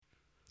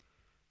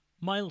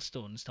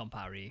Milestones, Tom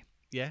Parry,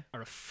 Yeah.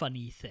 are a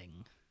funny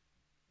thing.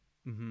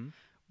 Mm-hmm.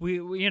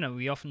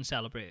 We often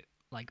celebrate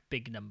like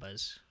big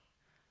numbers,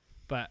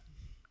 but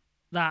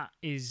that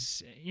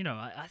is,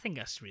 I think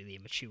that's really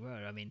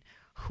immature. I mean,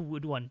 who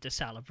would want to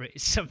celebrate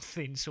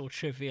something so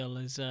trivial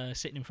as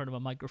sitting in front of a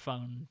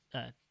microphone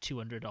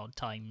 200 odd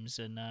times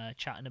and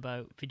chatting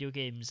about video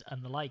games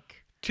and the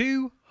like?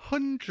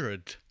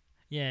 200.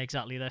 Yeah,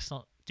 exactly. Let's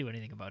not do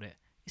anything about it.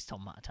 It's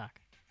Tom Matt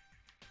Attack.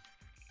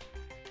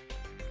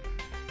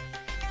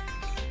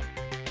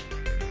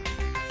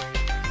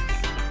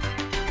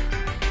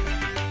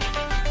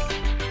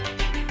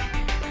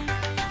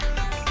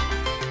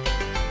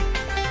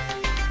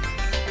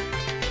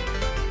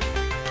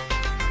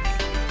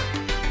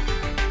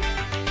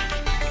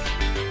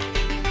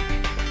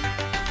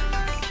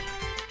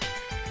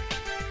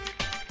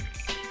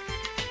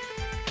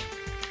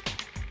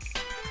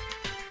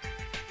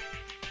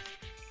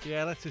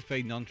 Yeah, let's just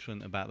be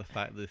nonchalant about the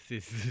fact that this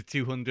is the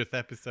 200th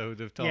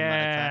episode of Tom Matt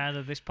Attack. Yeah,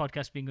 that this podcast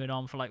has been going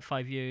on for like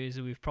 5 years,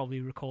 and we've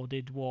probably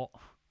recorded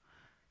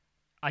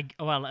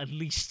at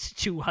least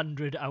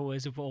 200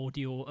 hours of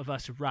audio of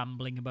us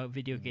rambling about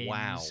video games.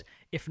 Wow.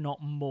 If not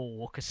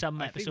more, because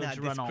some I think episodes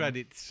that run on.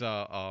 discredits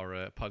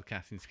our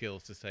podcasting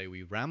skills to say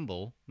we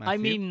ramble, Matthew. I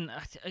mean,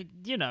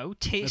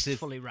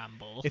 tastefully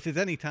ramble. If there's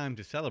any time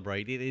to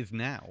celebrate, it is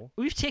now.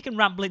 We've taken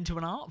rambling to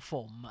an art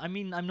form. I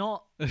mean, I'm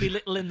not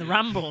belittling the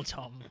ramble,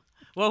 Tom.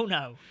 Whoa,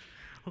 no.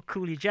 Oh,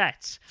 cool your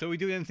jets. So are we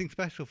doing anything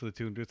special for the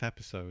 200th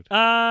episode?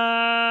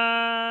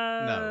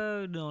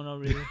 No, not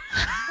really.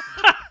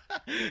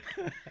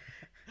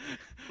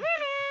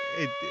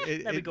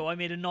 There we go. I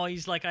made a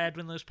noise like I had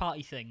one of those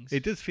party things.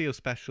 It does feel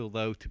special,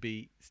 though, to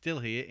be still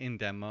here in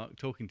Denmark,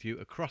 talking to you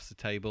across the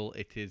table.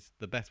 It is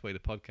the best way to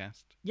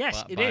podcast.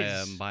 Yes, it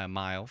is. By a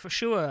mile. For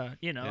sure.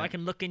 Yeah. I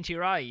can look into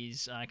your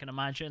eyes. I can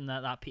imagine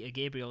that Peter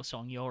Gabriel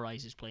song, Your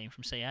Eyes, is playing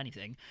from Say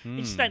Anything.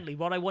 Incidentally,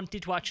 what I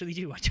wanted to actually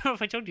do, I don't know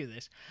if I told you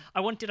this, I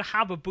wanted to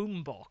have a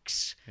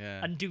boombox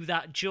and do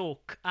that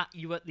joke at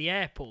you at the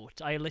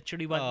airport. I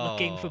literally went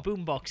looking for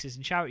boomboxes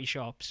in charity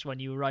shops when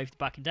you arrived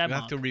back in Denmark.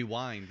 You have to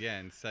rewind,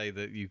 and say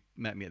that you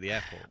met me at the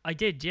airport. I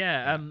did,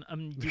 yeah.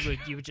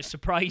 You were just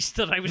surprised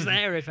that I was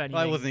there, if anything.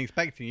 Well, I wasn't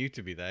expecting you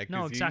to be there.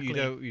 No, exactly.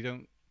 You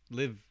don't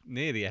live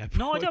near the airport.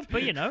 No, I don't.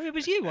 But it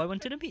was you. I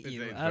wanted to meet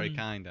you. It's very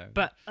kind of.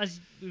 But as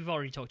we've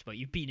already talked about,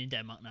 you've been in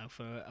Denmark now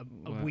for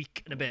a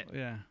week and a bit.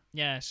 Yeah.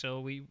 Yeah.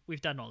 So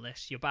we've done all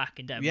this. You're back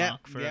in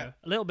Denmark for a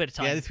little bit of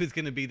time. Yeah, this was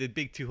going to be the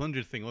big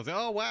 200 thing, was it?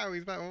 Oh wow,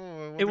 he's back.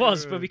 It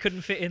was, but we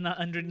couldn't fit in that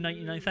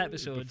 199th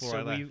episode, Before so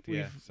I left,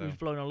 we've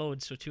blown a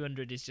load. So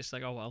 200 is just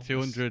like, oh well.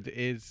 200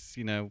 is,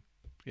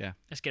 yeah.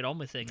 Let's get on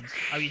with things.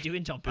 How are you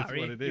doing, Tom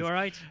Parry? What it is. You all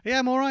right? Yeah,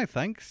 I'm all right,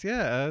 thanks.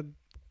 Yeah,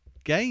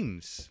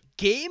 games.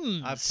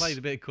 I've played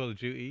a bit of Call of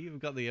Duty. We've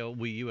got the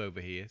Wii U over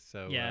here,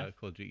 so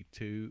Call of Duty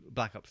 2,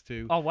 Black Ops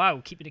 2. Oh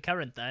wow, keeping it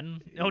current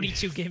then. Only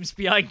 2 games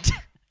behind.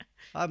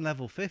 I'm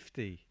level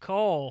 50.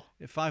 Cool.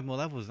 5 more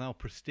levels now,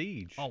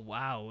 prestige. Oh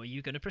wow, are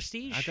you going to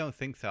prestige? I don't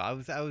think so. I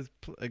was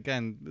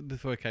again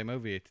before I came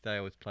over here today.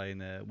 I was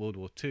playing World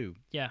War 2.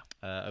 Yeah.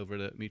 Over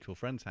at a mutual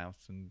friend's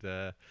house, and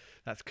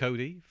that's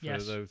Cody. For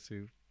those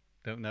who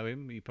don't know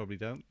him, you probably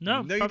don't.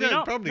 No, you probably don't.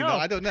 Not. Probably no. not.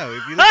 I don't know.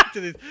 If you listen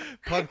to this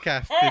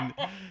podcast, then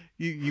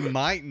you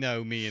might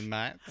know me and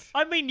Matt.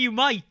 I mean, you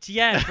might,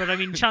 yeah, but I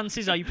mean,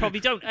 chances are you probably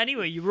don't.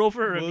 Anyway, you're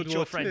over at a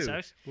mutual friend's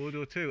house. World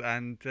War 2,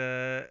 and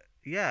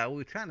we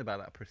were chatting about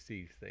that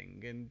prestige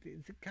thing, and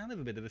it's kind of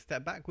a bit of a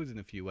step backwards in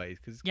a few ways,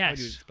 because Cody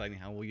was explaining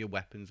how all your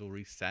weapons will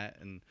reset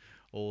and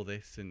all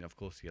this, and of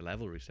course your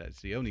level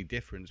resets. The only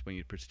difference when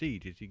you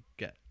prestige is you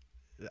get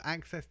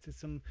access to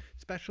some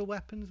special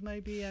weapons,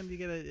 maybe, and you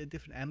get a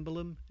different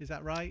emblem. Is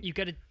that right? You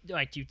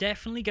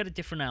definitely get a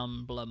different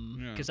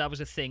emblem, because that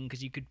was a thing,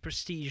 because you could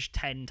prestige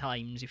 10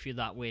 times if you're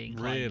that way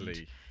inclined.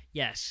 Really?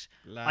 Yes.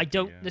 I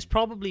don't. There's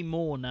probably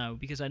more now,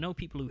 because I know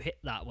people who hit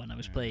that when I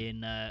was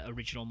playing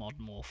original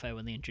Modern Warfare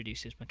when they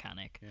introduced this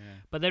mechanic. Yeah.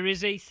 But there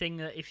is a thing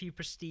that if you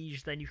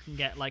prestige, then you can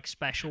get like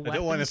special weapon skins. I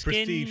don't want to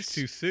prestige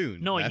too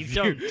soon. No, you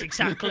don't.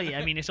 Exactly.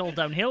 I mean, it's all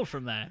downhill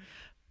from there.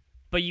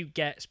 But you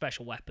get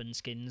special weapon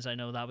skins. I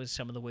know that was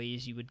some of the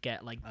ways you would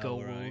get like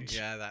gold,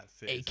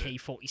 that's it,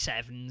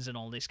 AK-47s and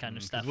all this kind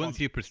of stuff. Once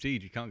you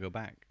prestige, you can't go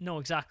back. No,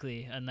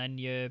 exactly. And then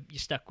you're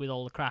stuck with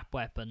all the crap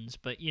weapons.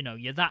 But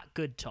you're that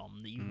good,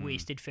 Tom, that you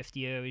wasted 50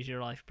 years of your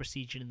life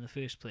prestiging in the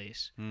first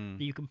place. That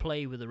you can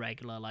play with a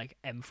regular like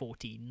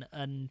M14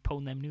 and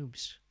pwn them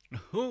noobs.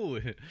 Oh,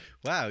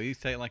 wow! You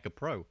say it like a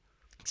pro.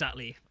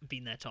 Exactly.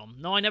 Been there, Tom.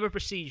 No, I never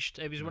prestiged.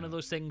 It was one of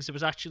those things. There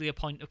was actually a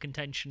point of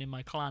contention in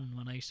my clan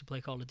when I used to play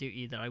Call of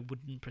Duty that I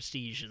wouldn't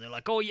prestige. And they're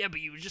like, oh, yeah,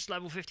 but you were just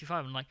level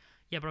 55. I'm like,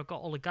 yeah, but I've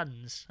got all the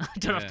guns. I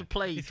don't have to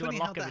play it's to funny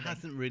unlock how that everything.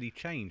 hasn't really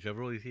changed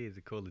over all these years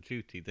of Call of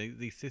Duty.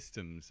 These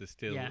systems are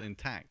still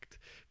intact.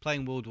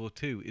 Playing World War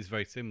 2 is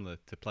very similar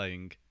to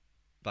playing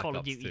Black Call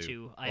Ops of Duty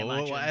 2. I or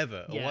imagine.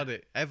 whatever, or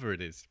whatever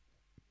it is.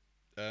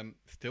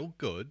 Still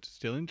good,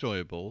 still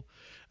enjoyable.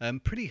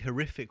 Pretty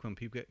horrific when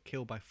people get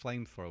killed by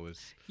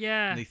flamethrowers.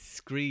 Yeah. And they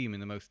scream in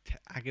the most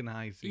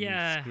agonizing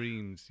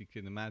screams you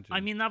can imagine. I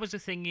mean, that was the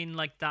thing in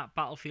like that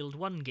Battlefield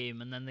 1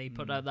 game, and then they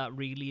put out that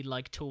really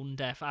like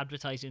tone-deaf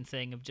advertising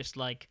thing of just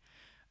like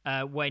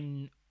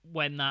when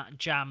that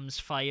jams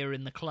fire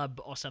in the club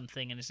or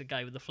something, and it's a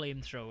guy with a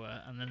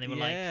flamethrower, and then they were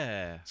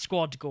like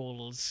squad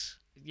goals.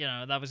 You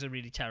know, that was a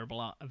really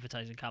terrible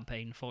advertising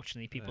campaign.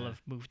 Fortunately, people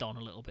have moved on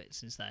a little bit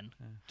since then.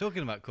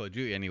 Talking about Call of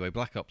Duty anyway,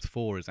 Black Ops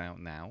 4 is out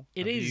now.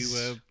 Have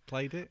you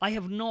played it? I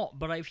have not,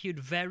 but I've heard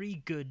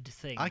very good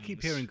things. I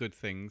keep hearing good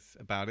things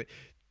about it.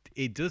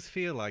 It does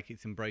feel like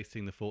it's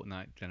embracing the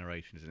Fortnite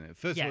generation, isn't it?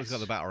 First of all, it's got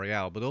the Battle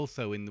Royale, but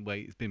also in the way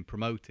it's been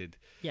promoted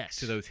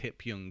to those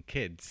hip young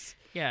kids.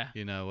 Yeah.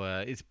 You know,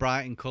 it's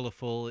bright and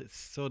colourful. It's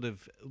sort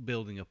of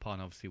building upon,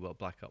 obviously, what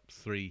Black Ops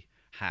 3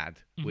 had,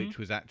 which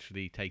was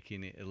actually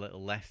taking it a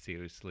little less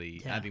seriously,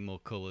 adding more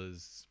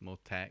colours, more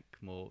tech,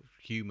 more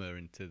humour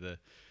into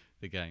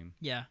the game.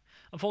 Yeah.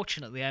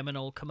 Unfortunately, I'm an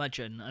old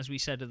curmudgeon. As we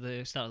said at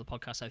the start of the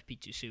podcast, I've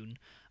peaked too soon.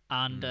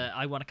 And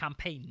I want a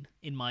campaign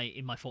in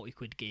my 40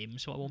 quid game,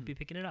 so I won't be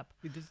picking it up.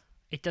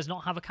 It does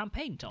not have a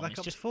campaign, Tom. Black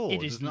Ops 4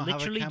 it is does not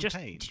literally have a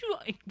campaign.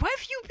 Where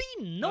have you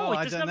been? No,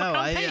 it doesn't have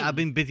a campaign. I've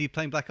been busy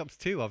playing Black Ops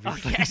 2,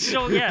 obviously. Oh, yes,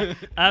 so yeah.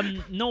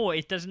 No,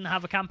 it doesn't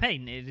have a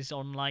campaign. It is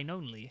online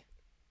only.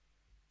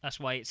 That's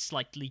why it's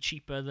slightly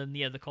cheaper than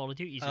the other Call of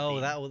Duties.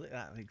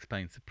 That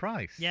explains the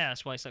price. Yeah,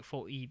 that's why it's like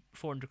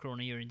 400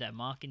 krona here in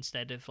Denmark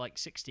instead of like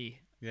 60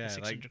 or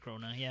 600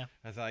 krona. Yeah.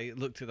 As I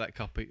looked at that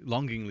copy,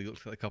 longingly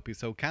looked at that copy of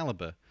Soul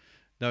Calibur,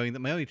 knowing that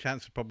my only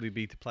chance would probably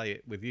be to play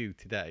it with you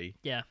today.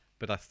 Yeah.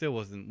 But I still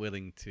wasn't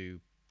willing to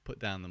put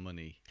down the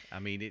money. I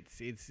mean, it's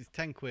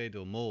 10 quid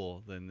or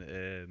more than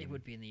it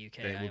would be in the UK.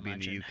 It would be in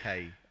the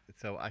UK.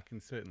 So I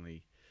can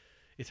certainly.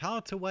 It's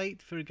hard to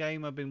wait for a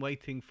game I've been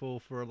waiting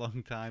for a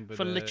long time. But,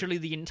 for literally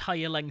the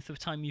entire length of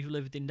time you've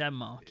lived in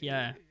Denmark,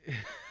 yeah.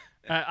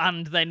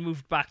 And then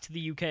moved back to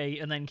the UK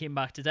and then came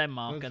back to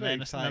Denmark and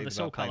then another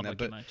Soul Calibur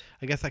came out.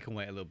 I guess I can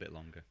wait a little bit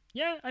longer.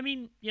 Yeah, I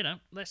mean, you know,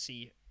 let's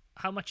see.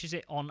 How much is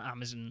it on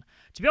Amazon?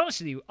 To be honest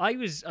with you, I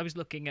was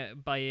looking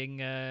at buying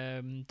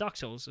Dark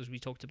Souls, as we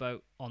talked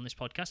about on this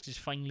podcast, because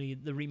finally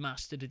the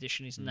remastered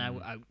edition is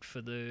now out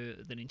for the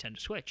Nintendo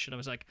Switch. And I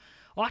was like,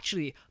 oh,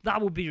 actually, that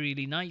would be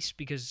really nice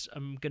because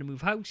I'm going to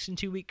move house in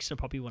 2 weeks. I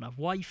probably won't have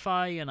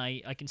Wi-Fi, and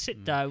I can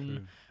sit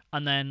down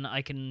and then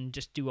I can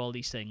just do all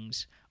these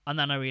things. And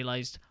then I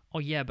realised, oh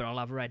yeah, but I'll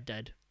have Red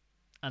Dead.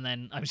 And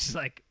then I was just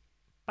like,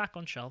 back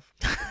on shelf,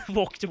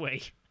 walked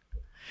away.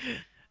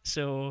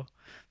 So...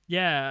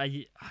 yeah,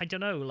 I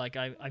don't know. Like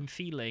I'm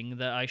feeling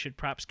that I should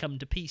perhaps come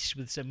to peace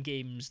with some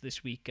games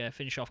this week,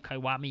 finish off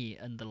Kiwami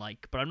and the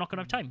like. But I'm not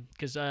gonna have time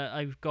because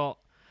I've got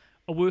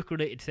a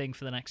work-related thing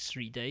for the next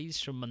 3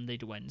 days, from Monday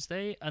to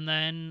Wednesday, and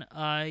then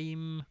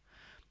I'm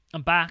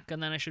back,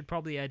 and then I should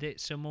probably edit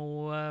some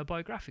more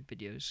biographic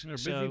videos. You're a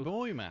busy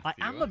boy,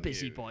 Matthew. I am a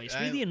busy boy. It's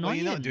really annoying. Well,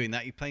 you're not doing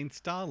that. You're playing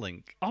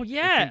Starlink. Oh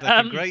yeah, it seems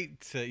like a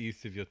great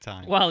use of your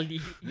time. Well,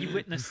 you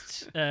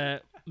witnessed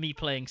me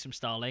playing some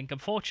Starlink.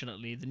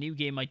 Unfortunately, the new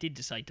game I did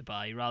decide to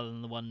buy, rather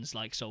than the ones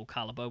like Soul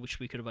Calibur, which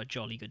we could have had a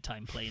jolly good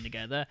time playing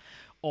together,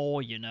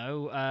 or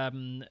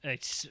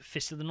it's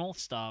Fist of the North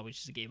Star, which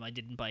is a game I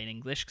didn't buy in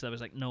English because I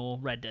was like, no,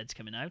 Red Dead's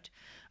coming out.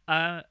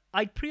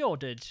 I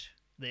pre-ordered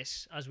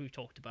this, as we've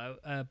talked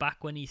about,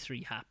 back when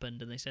E3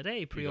 happened, and they said,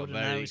 hey, pre-order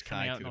now is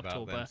coming out in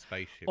October.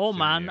 Oh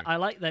man, I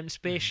like them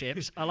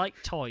spaceships. I like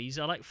toys.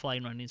 I like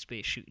flying around in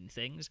space shooting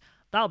things.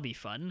 That'll be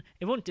fun.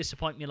 It won't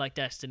disappoint me like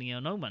Destiny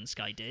or No Man's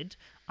Sky did.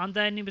 And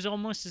then it was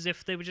almost as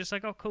if they were just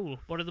like, oh cool,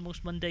 what are the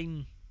most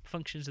mundane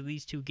functions of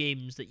these two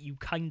games that you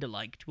kind of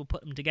liked? We'll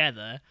put them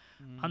together,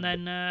 and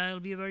then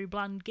it'll be a very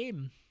bland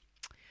game.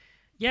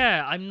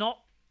 Yeah, I'm not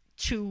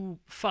too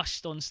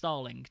fussed on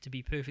Starlink, to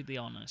be perfectly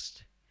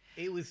honest.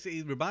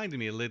 It reminded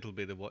me a little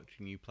bit of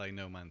watching you play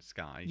No Man's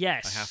Sky.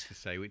 Yes. I have to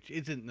say, which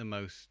isn't the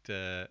most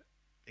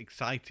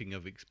exciting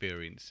of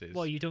experiences.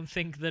 Well, you don't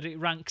think that it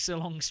ranks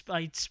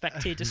alongside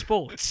Spectator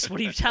Sports? What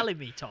are you telling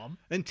me, Tom?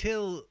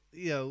 Until,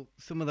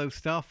 some of those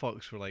Star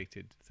Fox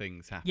related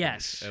things happen.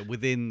 Yes.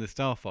 Within the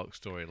Star Fox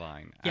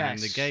storyline. Yes. And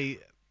the game,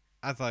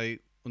 as I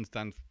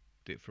understand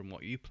it from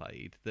what you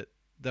played, that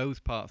those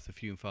parts are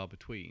few and far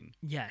between.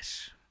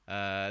 Yes.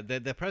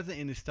 They're present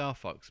in the Star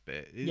Fox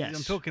bit. Yes.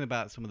 I'm talking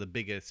about some of the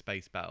bigger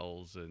space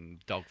battles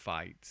and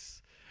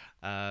dogfights.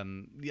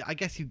 I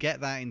guess you get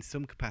that in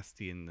some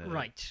capacity in the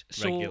regular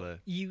So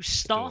you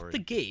start story. the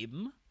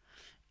game,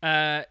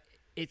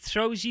 it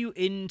throws you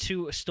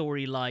into a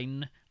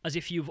storyline as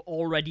if you've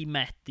already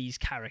met these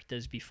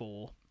characters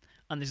before.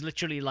 And there's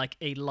literally like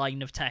a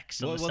line of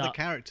text. What are the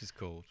characters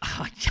called?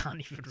 I can't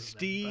even remember.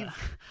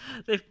 Steve?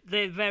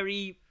 They're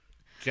very...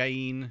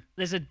 Jane?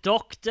 There's a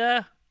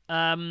doctor...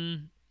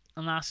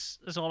 and that's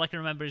all I can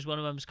remember is one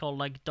of them is called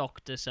like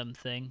Doctor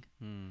something.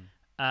 Well,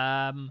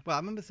 I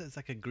remember it's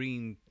like a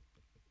green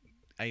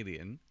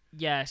alien.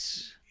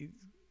 Yes.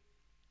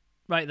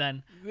 Right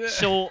then.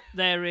 So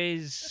there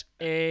is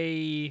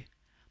a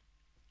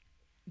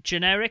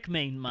generic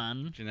main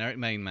man. Generic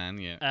main man,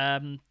 yeah.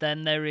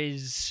 Then there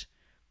is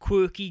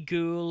quirky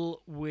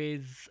girl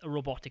with a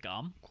robotic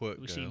arm,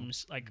 who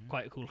seems like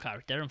quite a cool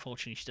character.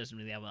 Unfortunately, she doesn't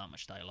really have that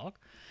much dialogue.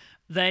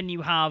 Then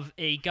you have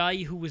a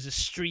guy who was a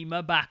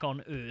streamer back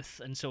on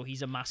Earth, and so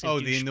he's a massive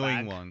douchebag. The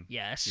annoying one.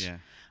 Yes.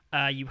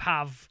 Yeah. You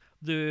have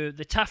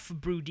the tough,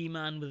 broody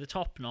man with a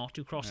top knot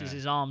who crosses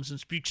his arms and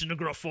speaks in a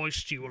gruff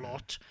voice to you a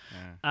lot.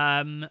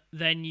 Yeah.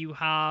 Then you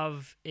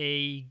have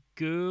a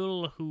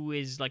girl who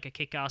is like a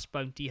kick-ass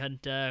bounty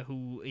hunter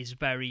who is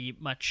very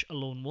much a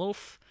lone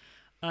wolf.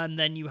 And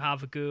then you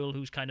have a girl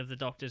who's kind of the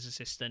doctor's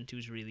assistant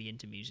who's really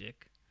into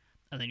music.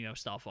 And then you have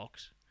Star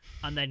Fox.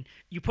 And then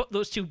you put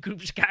those two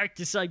groups of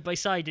characters side by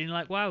side and you're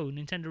like, wow,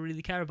 Nintendo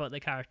really care about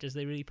their characters.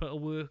 They really put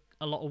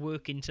a lot of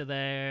work into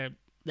their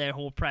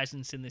whole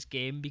presence in this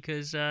game,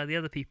 because the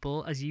other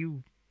people, as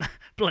you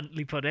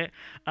bluntly put it,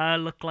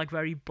 look like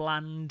very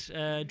bland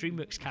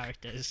DreamWorks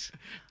characters.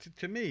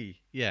 To me,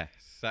 yes,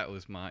 that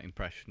was my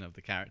impression of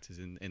the characters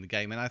in the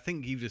game. And I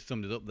think you've just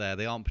summed it up there.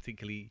 They aren't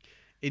particularly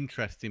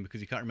interesting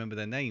because you can't remember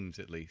their names,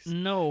 at least.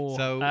 No.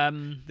 So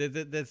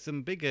there's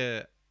some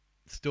bigger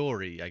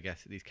story, I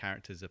guess, that these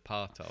characters are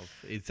part of.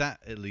 Is that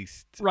at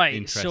least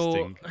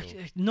interesting? So,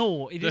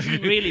 no, it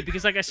isn't really,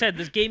 because like I said,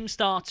 the game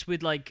starts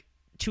with like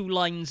 2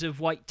 lines of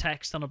white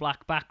text on a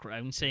black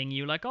background saying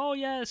you like, oh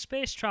yeah,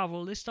 space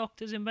travel, this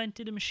doctor's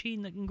invented a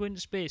machine that can go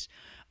into space.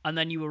 And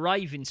then you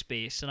arrive in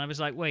space, and I was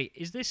like, wait,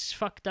 is this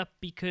fucked up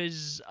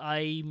because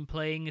I'm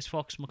playing as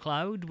Fox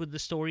McCloud? Would the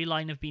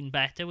storyline have been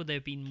better? Would there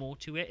have been more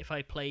to it if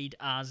I played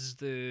as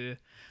the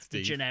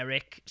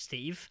generic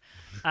Steve?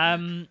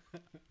 And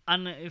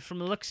from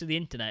the looks of the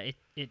internet,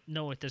 it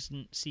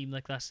doesn't seem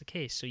like that's the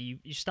case. So you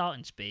start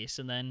in space,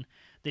 and then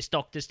this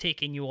doctor's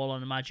taking you all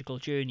on a magical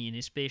journey in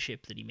his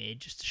spaceship that he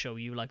made, just to show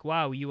you, like,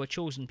 wow, you are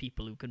chosen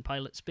people who can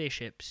pilot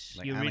spaceships.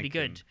 Like You're Anakin. Really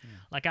good. Yeah.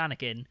 Like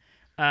Anakin.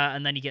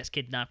 And then he gets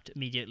kidnapped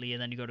immediately,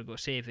 and then you got to go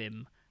save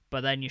him.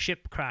 But then your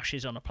ship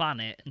crashes on a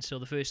planet, and so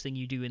the first thing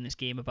you do in this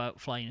game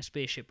about flying a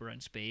spaceship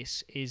around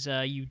space is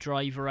you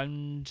drive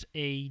around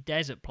a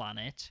desert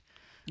planet.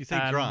 You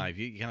say drive?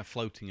 You're kind of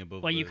floating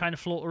above. Well, you kind of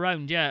float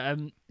around, yeah.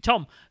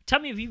 Tom,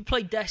 tell me, have you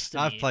played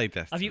Destiny? I've played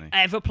Destiny. Have you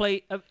ever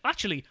played...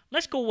 actually,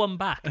 let's go one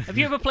back. Have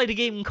you ever played a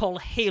game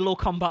called Halo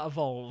Combat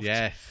Evolved?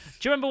 Yes.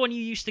 Do you remember when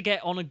you used to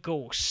get on a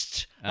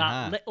ghost,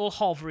 that little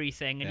hovery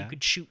thing, and you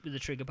could shoot with the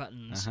trigger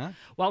buttons?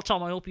 Well,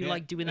 Tom, I hope you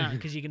like doing that,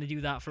 because you're going to do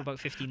that for about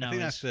 15 hours. I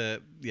think that's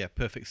a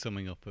perfect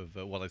summing up of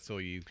what I saw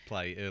you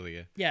play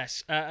earlier.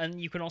 Yes,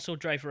 and you can also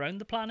drive around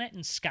the planet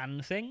and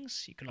scan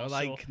things. You can also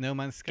like No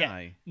Man's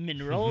Sky. Get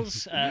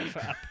minerals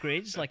for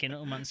upgrades, like in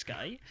No Man's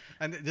Sky.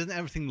 And doesn't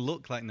everything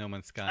look like No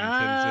Man's Sky in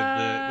terms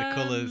of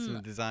the colours and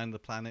the design of the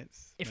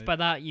planets? If by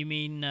that you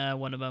mean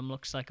one of them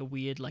looks like a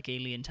weird, like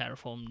alien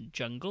terraformed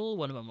jungle,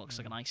 one of them looks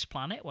like an ice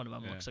planet, one of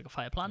them looks like a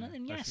fire planet,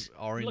 then yes,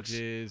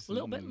 oranges, a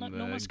little bit like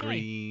No Man's Sky.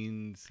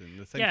 Greens, and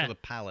the same sort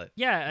of palette.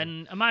 Yeah,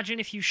 and imagine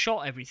if you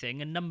shot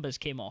everything and numbers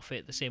came off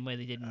it the same way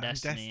they did in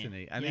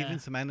Destiny. And even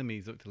some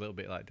enemies looked a little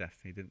bit like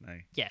Destiny, didn't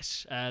they?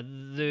 Yes,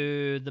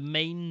 the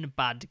main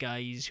bad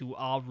guys who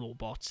are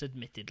robots,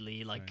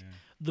 admittedly,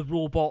 the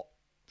robot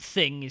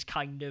thing is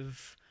kind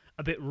of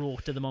a bit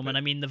wrought at the moment.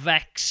 I mean, the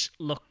Vex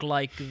look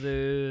like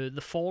the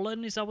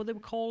Fallen. Is that what they were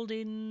called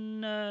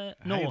in?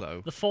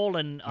 Halo. The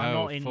Fallen are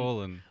not in.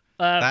 Fallen.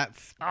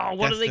 That's what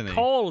Destiny. are they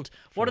called?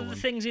 What Fallen. are the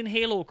things in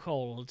Halo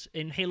called?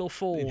 In Halo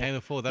 4? In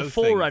Halo 4, those the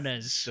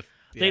Forerunners.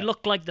 They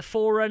look like the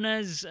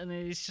Forerunners, and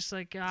it's just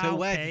like, so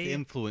where's the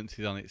influence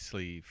on its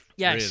sleeve?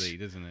 Yes. Really,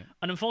 doesn't it?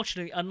 And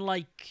unfortunately,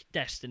 unlike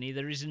Destiny,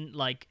 there isn't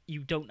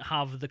you don't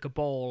have the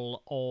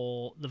Cabal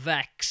or the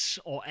Vex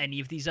or any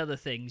of these other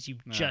things. You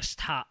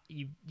just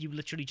you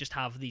literally just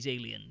have these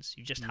aliens.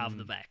 You just have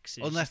the Vex.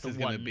 It's Unless there's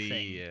going to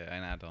be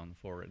an add-on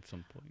for it at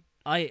some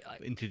point.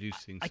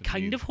 Introducing. I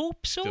kind of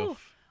hope so.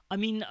 Stuff. I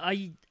mean,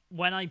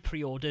 when I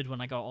pre-ordered,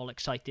 when I got all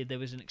excited, there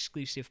was an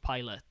exclusive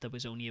pilot that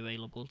was only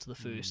available to the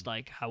first,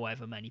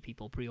 however many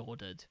people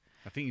pre-ordered.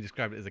 I think you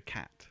described it as a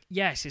cat.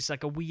 Yes, it's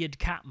like a weird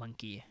cat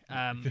monkey.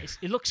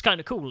 It looks kind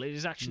of cool. It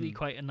is actually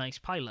quite a nice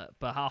pilot,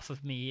 but half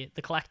of me,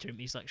 the collector in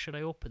me, is like, should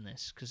I open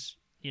this? Because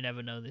you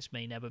never know, this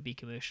may never be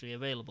commercially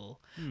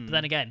available. But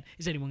then again,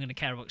 is anyone going to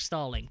care about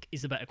Starlink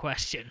is the better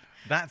question.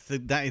 That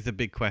is a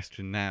big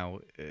question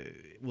now.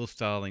 Will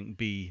Starlink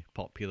be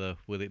popular?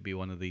 Will it be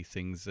one of these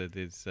things that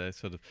is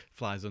sort of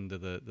flies under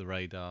the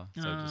radar,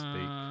 so to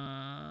speak?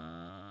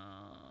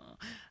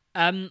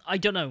 I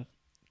don't know.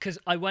 Because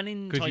I went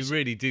in... Because you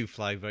really do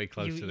fly very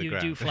close to the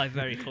ground. You do fly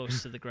very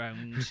close to the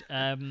ground.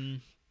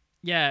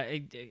 Yeah,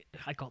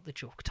 I got the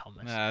joke,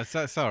 Thomas.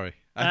 Sorry.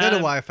 I don't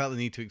know why I felt the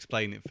need to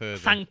explain it further.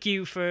 Thank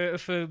you for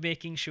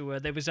making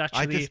sure. There was actually...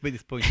 I just made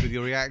this point with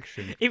your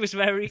reaction. It was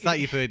very... It's like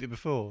you've heard it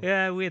before.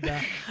 Yeah, weird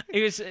that.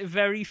 It was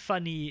very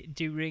funny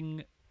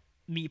during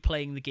me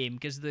playing the game,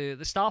 because the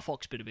Star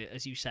Fox bit of it,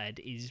 as you said,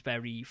 is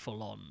very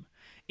full on.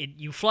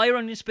 You fly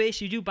around in space,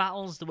 you do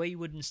battles the way you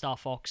would in Star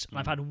Fox, and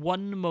I've had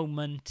one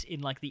moment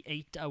in the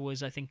 8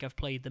 hours I think I've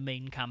played the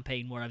main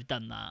campaign where I've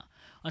done that.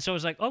 And so I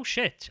was like, oh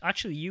shit,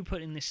 actually you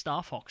put in this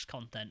Star Fox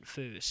content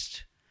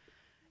first.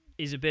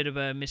 is a bit of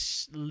a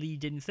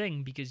misleading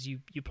thing, because you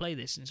play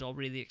this and it's all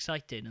really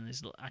exciting, and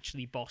there's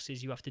actually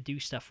bosses you have to do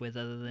stuff with,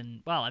 other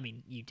than, well, I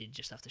mean, you did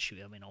just have to shoot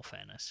them, in all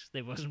fairness.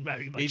 There wasn't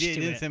very much to it. It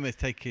didn't seem it's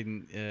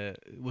taking,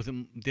 it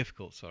wasn't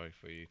difficult, sorry,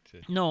 for you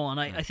to... No, and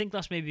I think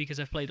that's maybe because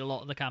I've played a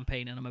lot of the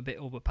campaign and I'm a bit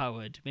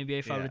overpowered. Maybe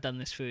if I would have done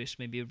this first,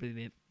 maybe it would be a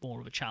bit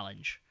more of a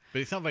challenge. But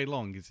it's not very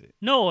long, is it?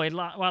 No,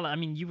 well, I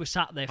mean, you were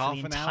sat there for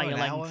the entire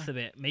length hour? of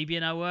it. Maybe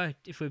an hour,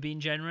 if we're being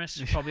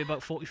generous. Probably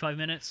about 45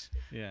 minutes.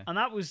 Yeah. And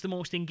that was the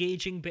most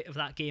engaging bit of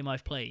that game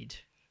I've played.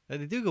 They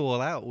do go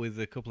all out with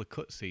a couple of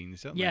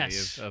cutscenes, don't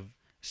Yes. they? Of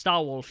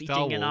Starwolf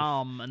eating an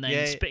arm and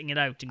then spitting it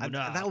out and going,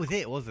 that was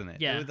it, wasn't it?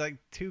 Yeah. There was like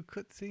 2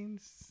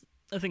 cutscenes.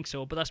 I think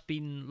so, but that's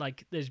been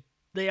like,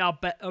 they are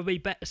a way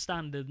better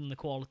standard than the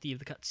quality of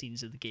the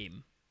cutscenes of the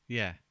game.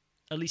 Yeah.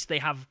 At least they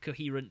have a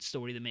coherent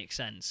story that makes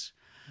sense.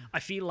 I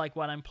feel like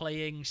when I'm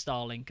playing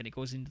Starlink and it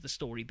goes into the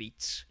story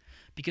beats,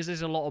 because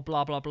there's a lot of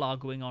blah blah blah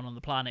going on the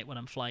planet when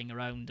I'm flying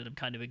around, and I'm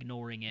kind of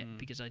ignoring it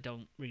because I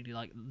don't really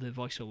like the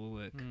voiceover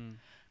work.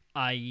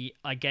 I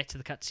get to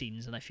the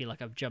cutscenes and I feel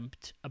like I've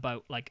jumped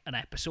about like an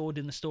episode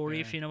in the story,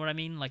 if you know what I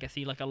mean. Like, I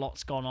feel like a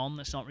lot's gone on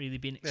that's not really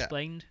been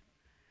explained.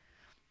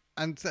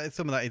 And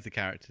some of that is the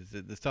characters.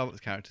 The Star Wars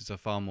characters are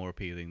far more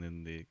appealing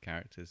than the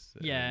characters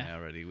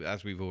already,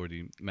 as we've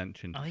already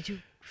mentioned. And I do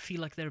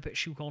feel like they're a bit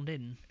shoehorned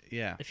in.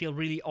 Yeah. They feel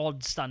really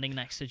odd standing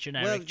next to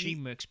generic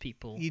DreamWorks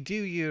people. You do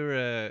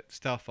your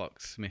Star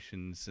Fox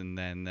missions, and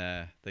then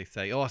they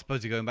say, "Oh, I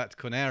suppose you're going back to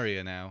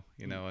Corneria now,"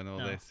 and all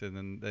this, and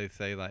then they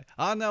say like,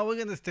 "Oh no, we're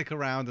going to stick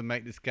around and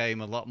make this game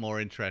a lot more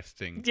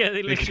interesting." Yeah,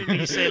 they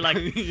literally say like.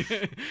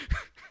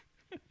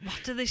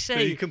 What do they say? So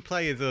you can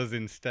play as us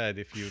instead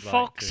if you like.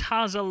 Fox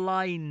has a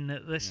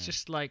line that's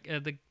just like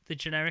the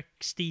generic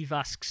Steve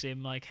asks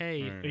him like,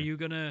 "Hey, are you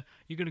gonna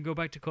go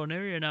back to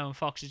Corneria now?" And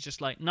Fox is just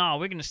like, "No,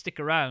 we're gonna stick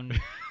around.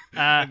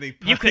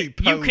 You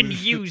can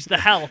use the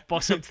help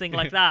or something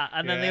like that."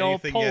 And then they all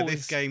pose. Yeah,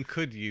 this game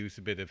could use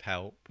a bit of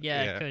help.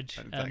 Yeah, it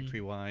could. That's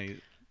actually why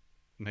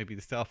maybe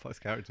the Star Fox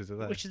characters are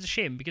there. Which is a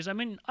shame, because I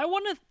mean, I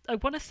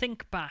wanna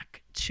think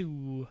back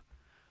to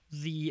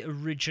the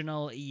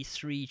original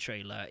E3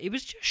 trailer. It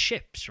was just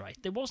ships, right?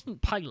 There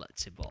wasn't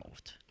pilots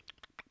involved.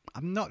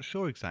 I'm not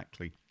sure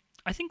exactly.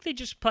 I think they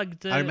just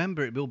plugged the... I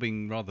remember it all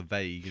being rather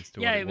vague as to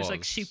what it was. Yeah, it was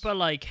like super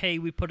like, hey,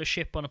 we put a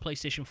ship on a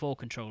PlayStation 4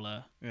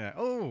 controller. Yeah.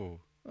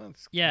 Oh,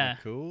 that's kinda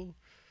cool.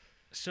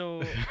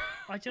 So,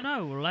 I don't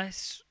know.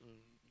 Let's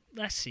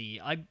see.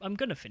 I'm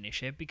going to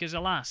finish it because,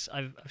 alas,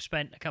 I've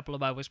spent a couple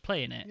of hours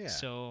playing it. Yeah.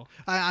 So...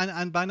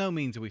 And by no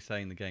means are we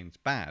saying the game's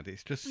bad.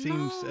 It just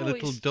seems a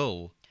little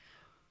dull.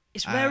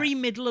 It's very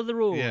middle of the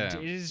road. Yeah,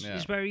 it is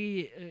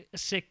very a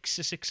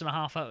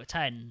 6.5 out of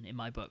 10 in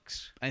my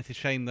books. And it's a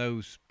shame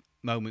those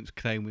moments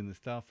came in the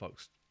Star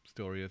Fox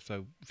story are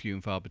so few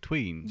and far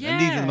between. Yeah.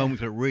 And these are the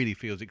moments where it really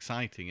feels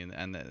exciting,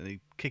 and they're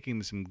kicking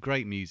with some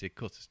great music. Of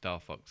course, the Star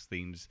Fox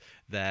themes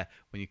there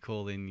when you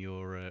call in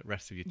your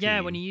rest of your team.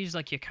 Yeah, when you use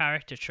like your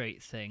character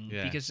trait thing.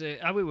 Yeah. Because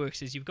how it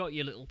works is you've got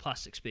your little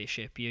plastic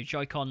spaceship. Your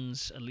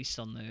Joy-Cons, at least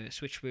on the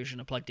Switch version,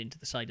 are plugged into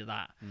the side of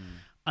that.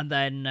 And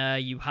then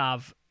you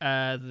have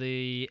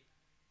the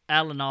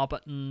L and R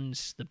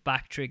buttons. The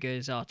back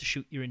triggers are to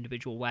shoot your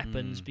individual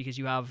weapons because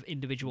you have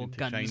individual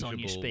guns on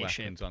your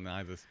spaceship. Weapons on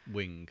either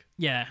wing.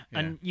 Yeah,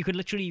 and you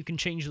can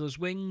change those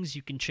wings.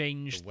 You can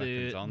change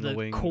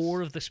the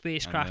core of the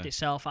spacecraft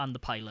itself and the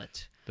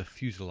pilot. The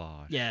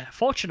fuselage. Yeah.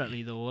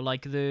 Fortunately, though,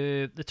 like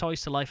the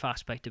Toys to Life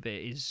aspect of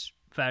it is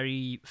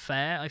very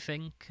fair, I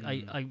think.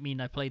 I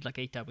mean, I played like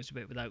 8 hours of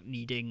it without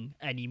needing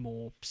any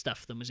more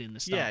stuff than was in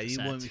the starter set.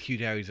 Yeah, you weren't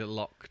huge areas that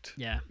locked.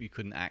 Yeah. You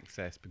couldn't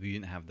access because you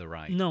didn't have the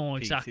right No,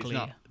 piece. exactly. It's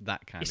not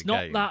that kind it's of game.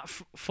 It's not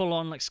that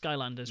full-on like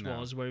Skylanders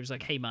was, where it was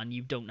like, hey man,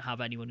 you don't have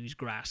anyone who's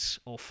grass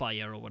or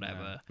fire or whatever.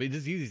 No. But it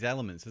does use these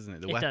elements, doesn't it?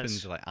 The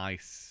weapons are like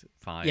ice,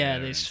 fire. Yeah,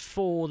 there's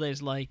 4.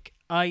 There's like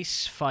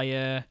ice,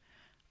 fire...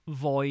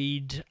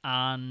 Void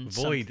and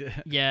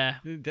yeah,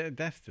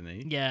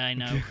 Destiny. Yeah, I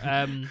know.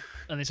 And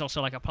there's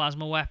also like a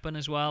plasma weapon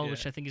as well,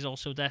 which I think is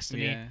also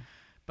Destiny. Yeah.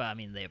 But I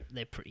mean,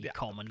 they're pretty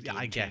common. Yeah,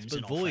 I guess.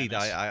 But Void,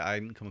 I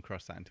didn't come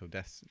across that until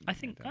Destiny.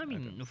 I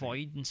mean,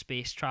 Void and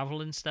space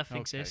travel and stuff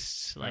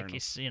exists. Like enough.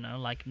 It's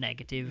like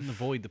negative. And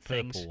Void the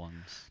purple things.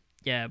 Ones.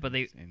 Yeah, but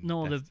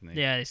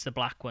it's the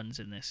black ones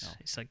in this. Oh.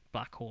 It's like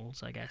black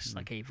holes, I guess,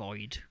 like a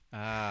void.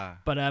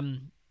 But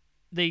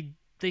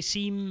they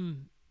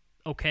seem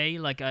okay.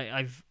 Like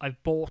I've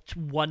bought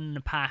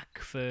one pack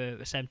for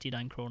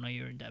 79 krona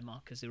here in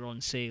Denmark because they were on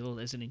sale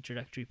as an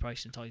introductory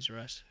price in Toys R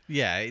Us.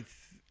 Yeah, it's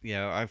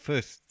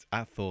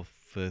I thought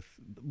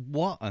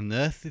what on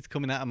earth is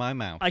coming out of my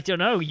mouth? I don't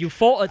know. You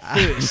thought at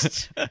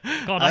first.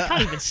 God, I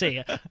can't even say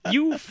it.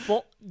 You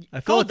thought.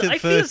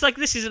 It feels like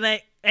this is an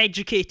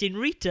educating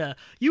Rita.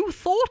 You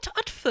thought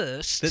at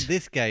first that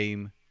this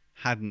game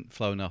hadn't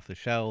flown off the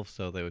shelf,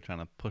 so they were trying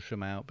to push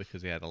them out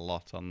because they had a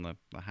lot on the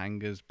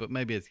hangers. But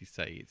maybe, as you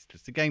say, it's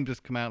just the game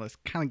just come out. Let's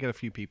kind of get a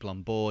few people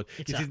on board.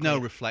 Exactly. This is no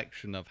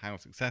reflection of how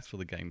successful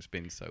the game's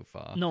been so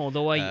far. No,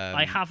 though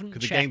I haven't checked.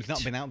 Because the game's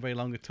not been out very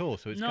long at all,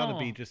 so it's got to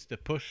be just a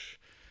push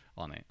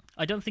on it.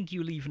 I don't think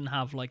you'll even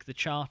have like the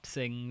chart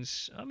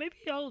things. Maybe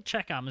I'll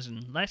check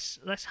Amazon. Let's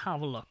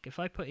have a look. If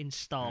I put in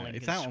Starlink,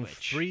 it's and out on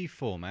Switch, 3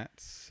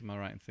 formats. Am I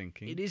right in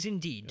thinking? it is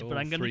indeed. All But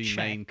I'm going to 3 check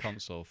main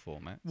console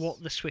formats.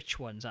 what the Switch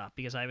ones are,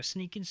 because I have a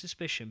sneaking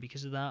suspicion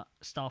because of that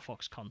Star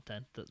Fox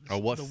content that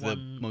what's the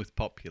one most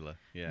popular?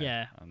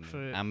 Yeah, on for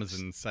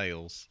Amazon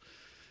sales.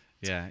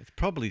 Yeah, it's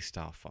probably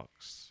Star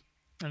Fox.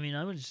 I mean,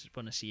 I would just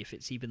want to see if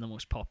it's even the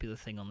most popular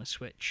thing on the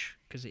Switch,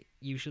 because it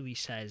usually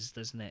says,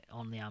 doesn't it,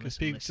 on the Amazon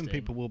listing. Some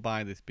people will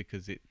buy this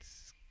because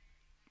it's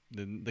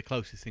the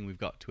closest thing we've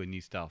got to a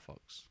new Star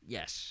Fox.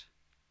 Yes.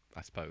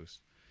 I suppose.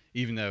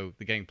 Even though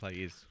the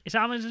gameplay is... It's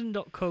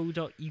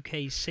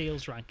Amazon.co.uk's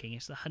sales ranking.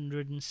 It's the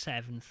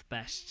 107th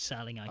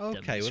best-selling item.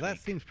 Okay, well, that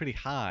week. seems pretty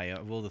high out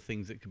of all the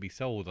things that could be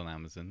sold on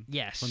Amazon.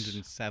 Yes.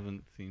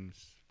 107th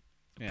seems...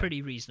 Yeah.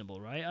 Pretty reasonable,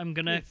 right? I'm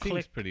going to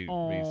click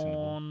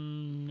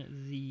on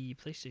the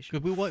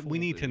PlayStation 4 we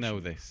need to know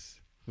version. this.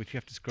 Which you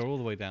have to scroll all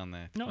the way down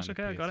there. No, it's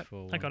okay. I got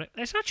it.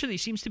 It actually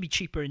seems to be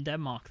cheaper in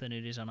Denmark than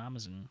it is on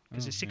Amazon,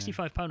 because it's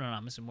 £65 on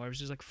Amazon, whereas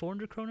it's like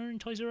 400 kroner in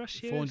Toys R Us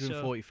here.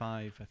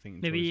 445, I think.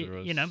 In maybe Toys R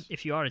Us. you know,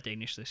 if you are a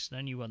Danish listener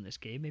and you want this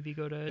game, maybe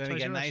go to then Toys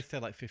again, R Us. that is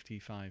still like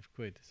 55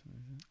 quid.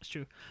 It's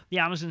true. The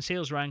Amazon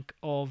sales rank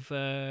of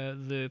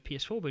the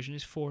PS4 version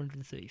is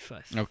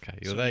 435. Okay,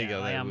 well so, there you go.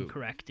 I am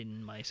correct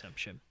in my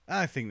assumption.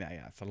 I think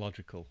that's a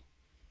logical.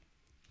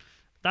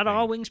 That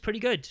R-Wing's pretty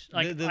good.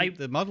 Like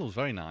the model's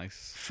very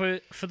nice for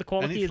the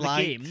quality of the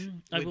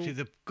game, which is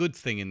a good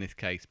thing in this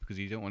case because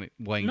you don't want it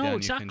weighing down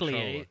your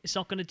controller. It's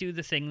not going to do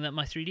the thing that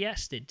my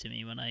 3DS did to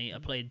me when I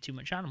played too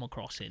much Animal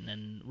Crossing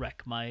and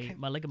wreck my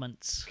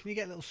ligaments. Can you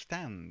get a little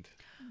stand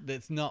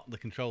that's not the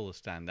controller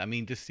stand? I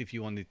mean, just if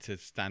you wanted to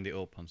stand it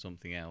up on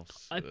something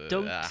else. I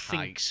don't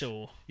think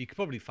so. You could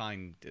probably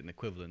find an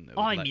equivalent.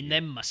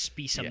 There must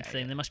be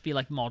something. Yeah. There must be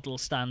like model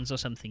stands or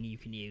something you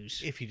can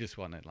use. If you just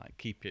want to like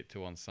keep it to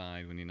one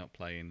side when you're not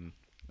playing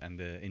and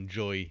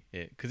enjoy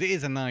it, because it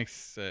is a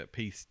nice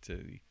piece to,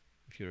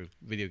 if you're a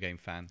video game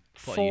fan,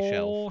 put on your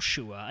shelf. For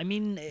sure. I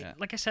mean,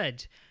 like I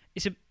said,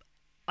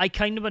 I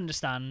kind of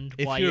understand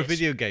why. If you're a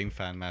video game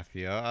fan,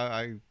 Matthew,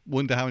 I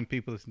wonder how many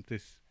people listen to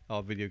this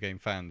are video game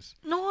fans.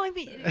 I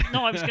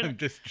was gonna. I'm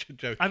just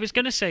joking. I was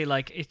gonna say,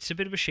 like, it's a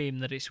bit of a shame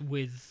that it's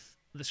with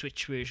the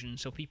Switch version,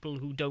 so people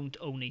who don't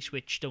own a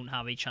Switch don't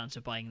have a chance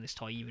of buying this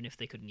toy, even if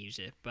they couldn't use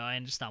it. But I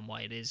understand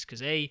why it is,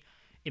 because A,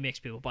 it makes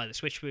people buy the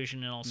Switch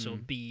version, and also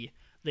B,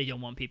 they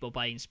don't want people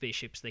buying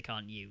spaceships they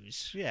can't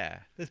use. Yeah,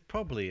 there's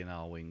probably an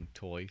R-Wing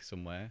toy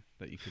somewhere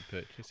that you could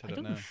purchase. I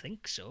don't know.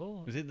 Think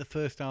so. Was it the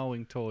first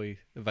R-Wing toy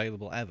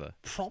available ever?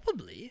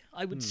 Probably,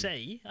 I would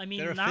say. I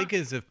mean, there are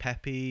figures of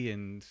Peppy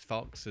and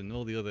Fox and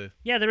all the other.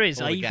 Yeah, there is.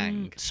 I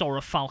even saw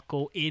a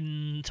Falco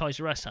in Toys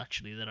R Us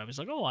actually. That I was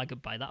like, oh, I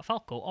could buy that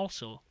Falco.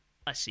 Also,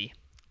 let's see.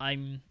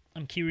 I'm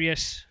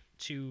curious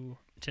to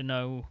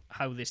know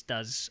how this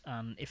does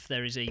and if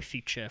there is a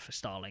future for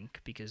Starlink,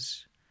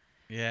 because.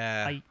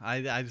 Yeah,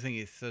 I think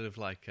it's sort of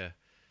like a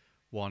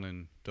one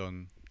and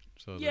done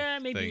sort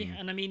of maybe thing,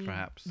 and I mean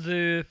perhaps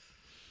the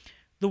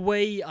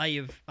way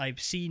I've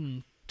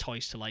seen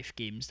Toys to Life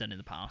games done in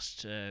the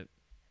past, the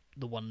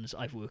ones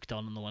I've worked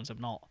on and the ones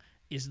I've not,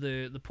 is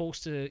the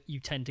poster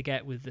you tend to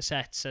get with the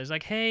sets says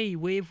like, hey,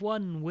 wave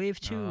 1, wave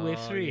 2, wave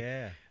 3.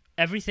 Yeah.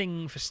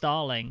 Everything for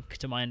Starlink,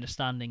 to my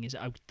understanding, is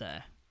out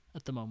there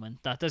at the moment.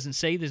 That doesn't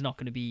say there's not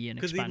going to be an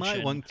expansion. Because they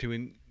might want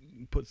to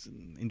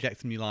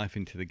inject some new life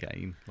into the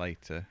game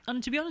later.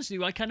 And to be honest with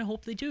you, I kind of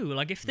hope they do.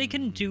 Like, if they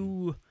can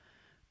do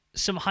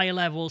some higher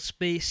level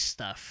space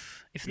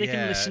stuff, if they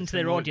can listen to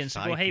their audience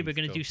and go, hey, we're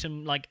going to do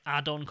some like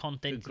add-on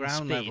content in space. The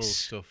ground level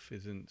stuff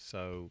isn't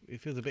so... It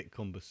feels a bit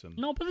cumbersome.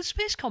 No, but the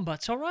space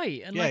combat's all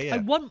right. And I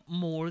want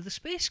more of the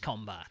space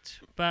combat.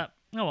 But,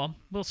 oh well,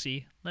 we'll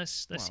see.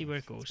 Let's see where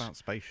it goes. It's about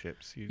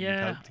spaceships. You'd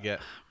hope to get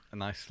a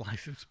nice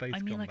slice of space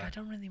combat. I mean, like, I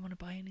don't really want to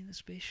buy any of the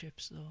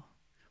spaceships, though.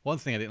 One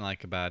thing I didn't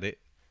like about it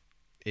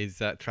is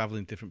that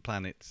traveling different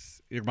planets.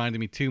 It reminded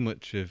me too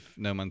much of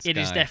No Man's Sky. It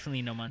is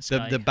definitely No Man's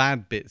Sky. The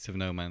bad bits of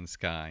No Man's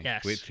Sky,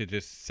 yes, which are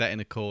just setting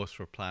a course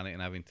for a planet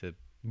and having to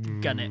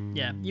gun it.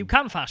 Yeah, you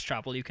can fast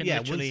travel. You can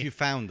literally... once you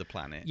found the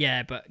planet.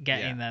 Yeah, but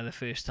getting there the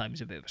first time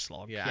is a bit of a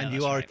slog. Yeah, and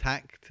you are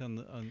attacked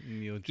on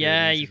your journey.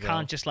 Yeah, you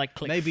can't just like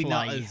click Maybe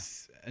fly. Not as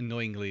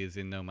annoyingly as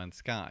in No Man's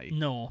Sky.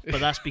 No,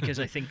 but that's because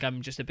I think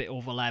I'm just a bit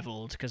over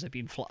leveled because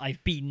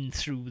I've been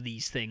through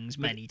these things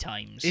many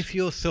times. If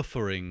you're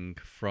suffering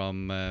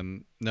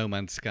from No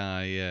Man's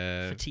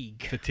Sky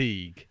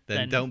fatigue,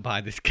 then don't buy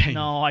this game.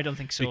 No, I don't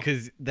think so.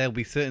 Because there'll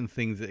be certain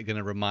things that are going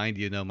to remind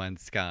you of No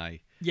Man's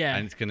Sky. Yeah.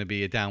 And it's going to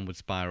be a downward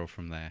spiral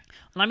from there.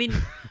 And I mean,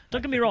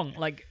 don't get me wrong,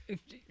 like...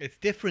 It's a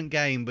different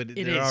game, but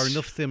there are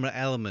enough similar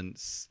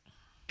elements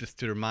just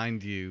to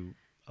remind you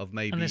of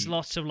maybe... And there's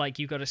lots of, like,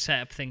 you've got to set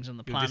up things on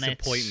the planets.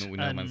 Disappointment with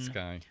No Man's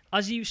Sky.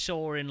 As you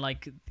saw in,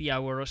 like, the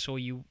hour or so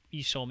you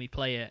saw me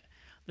play it,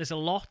 there's a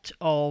lot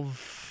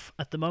of...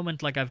 At the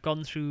moment, like, I've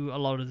gone through a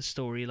lot of the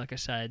story, like I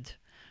said,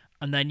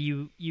 and then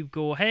you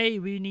go, hey,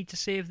 we need to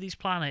save these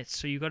planets,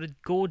 so you've got to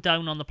go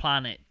down on the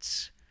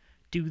planets,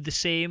 do the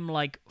same,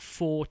 like,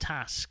 4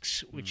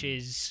 tasks, which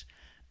is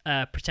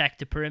protect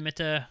the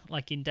perimeter,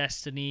 like in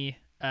Destiny.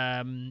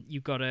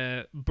 You've got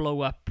to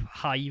blow up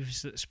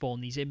hives that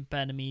spawn these imp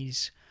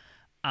enemies,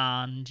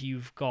 and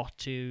you've got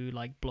to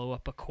like blow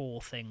up a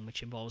core thing,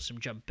 which involves some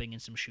jumping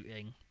and some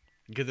shooting.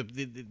 Because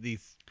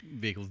these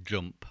vehicles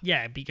jump.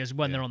 Yeah, because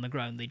when they're on the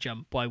ground, they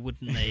jump. Why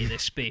wouldn't they? They're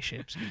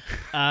spaceships.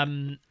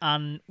 And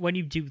when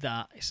you do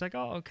that, it's like,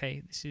 oh,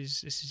 okay, this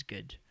is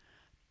good.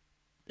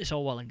 It's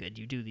all well and good.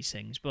 You do these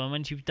things, but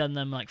once you've done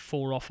them like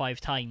 4 or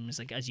 5 times,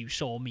 like as you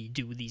saw me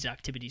do these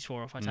activities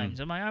 4 or 5 times,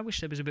 I'm like, I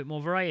wish there was a bit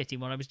more variety in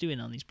what I was doing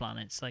on these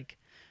planets. Like,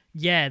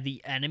 yeah,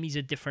 the enemies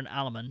are different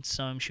elements,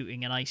 so I'm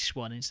shooting an ice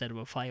one instead of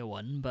a fire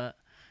one, but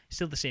it's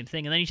still the same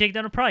thing. And then you take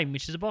down a prime,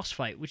 which is a boss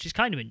fight, which is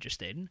kind of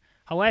interesting.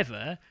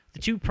 However, the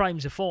 2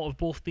 primes are thought of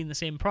both being the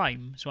same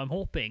prime, so I'm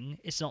hoping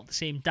it's not the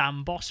same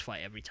damn boss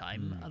fight every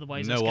time.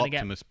 Otherwise, no it's going to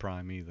Optimus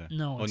Prime either.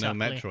 No, or exactly.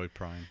 no Metroid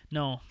Prime.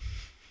 No,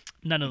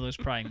 none of those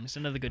primes.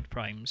 None of the good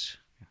primes.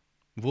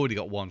 We've already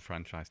got one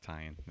franchise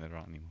tie-in. There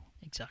aren't anymore.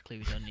 Exactly,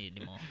 we don't need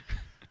any more.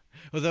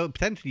 Although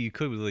potentially you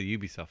could with the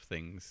Ubisoft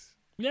things.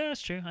 Yeah,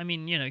 that's true. I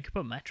mean, you could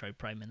put Metroid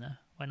Prime in there.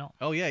 Why not?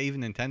 Oh yeah,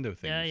 even Nintendo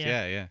things.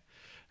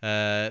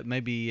 Yeah.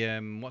 Maybe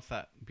what's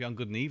that? Beyond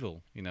Good and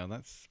Evil.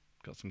 That's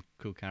got some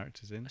cool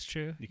characters in. That's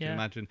true. You can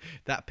imagine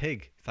that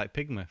pig. It's like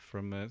Pigma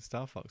from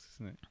Star Fox,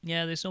 isn't it?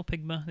 Yeah, there's no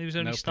Pigma. There was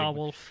only Star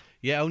Wolf.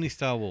 Yeah, only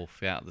Star Wolf.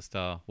 Yeah, the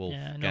Star Wolf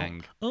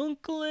gang.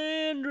 Uncle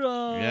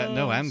Andros. Yeah,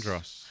 no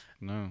Andros.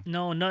 No.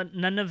 No,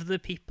 none of the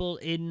people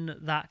in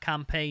that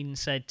campaign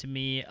said to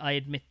me, I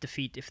admit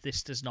defeat if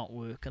this does not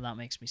work, and that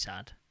makes me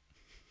sad.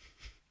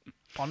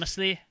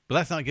 Honestly. But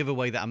let's not give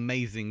away that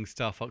amazing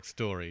Star Fox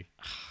story.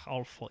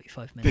 All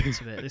 45 minutes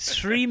of it. There's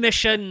 3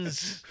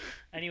 missions.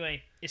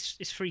 Anyway,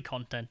 it's free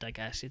content, I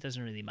guess. It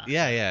doesn't really matter.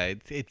 Yeah.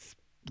 It's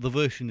the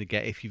version to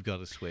get if you've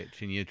got a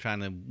Switch and you're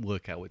trying to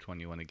work out which one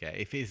you want to get.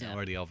 If it isn't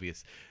already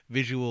obvious.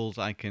 Visuals,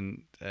 I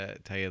can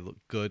tell you, look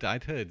good.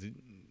 I'd heard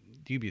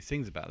dubious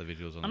things about the visuals on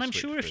the Switch. And I'm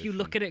sure if you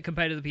look at it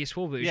compared to the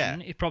PS4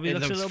 version, it probably it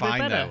looks a little fine,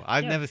 bit better. Though.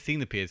 I've never seen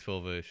the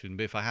PS4 version,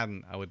 but if I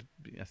hadn't,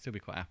 I'd still be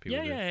quite happy with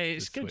it. Yeah,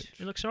 it's good. Switch.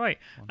 It looks alright.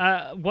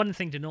 One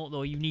thing to note,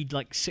 though, you need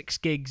like 6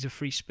 gigs of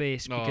free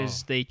space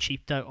because they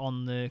cheaped out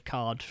on the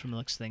card from the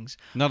looks of things.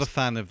 Not a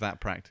fan of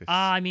that practice.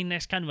 I mean,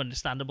 that's kind of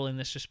understandable in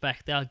this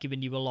respect. They are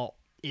giving you a lot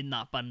in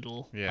that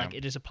bundle. Yeah. Like,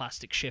 it is a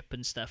plastic ship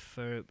and stuff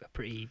for a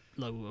pretty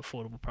low,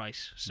 affordable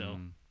price. So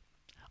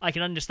I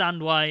can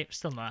understand why.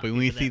 Still not. But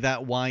when you see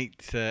that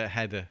white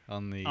header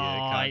on the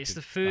cartridge, it's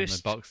the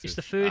first. boxes, it's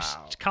the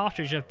first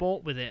cartridge I've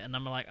bought with it, and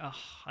I'm like, oh,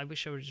 I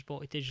wish I would have just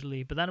bought it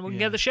digitally. But then we can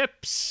get the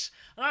ships,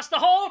 and that's the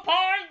whole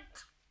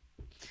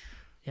point.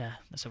 Yeah,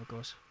 that's how it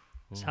goes.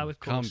 That's how it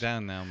goes. Calm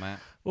down now,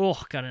 Matt.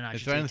 Oh, got an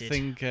agitated. Is there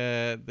anything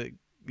that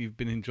you've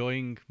been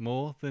enjoying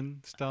more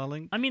than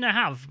Starlink? I mean, I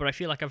have, but I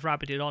feel like I've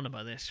rabbited on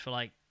about this for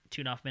like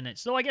 2.5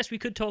 minutes. Though I guess we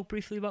could talk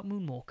briefly about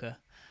Moonwalker.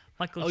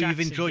 Michael Jackson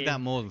you've enjoyed game.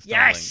 that more than Starlink.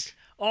 Yes.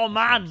 Oh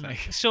man.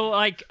 So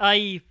like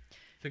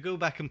So go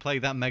back and play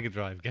that Mega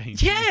Drive game.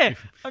 Yeah.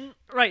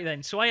 Right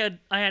then. So I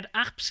had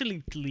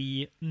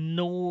absolutely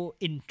no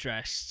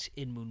interest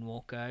in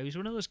Moonwalker. It was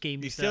one of those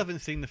games. You still haven't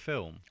seen the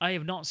film? I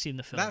have not seen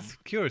the film. That's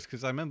curious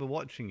because I remember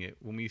watching it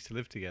when we used to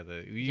live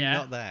together. Were you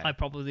not there? I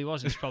probably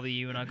was. It's probably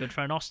you and our good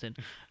friend Austin.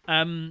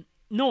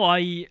 No,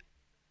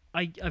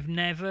 I've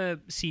never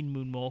seen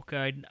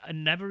Moonwalker. I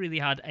never really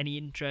had any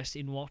interest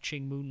in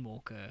watching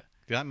Moonwalker.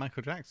 Do you like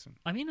Michael Jackson?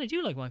 I mean, I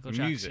do like Michael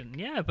Jackson. Music.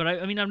 Yeah, but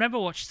I mean, I've never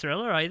watched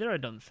Thriller either, I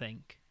don't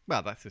think.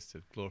 Well, that's just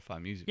to glorify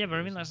music. Yeah, but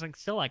I mean, that's like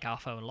still like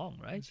half hour long,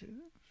 right? It's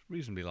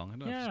reasonably long. I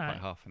don't know if it's quite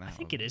half an hour. I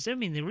think it is. I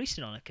mean, they released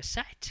it on a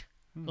cassette.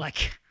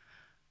 Like,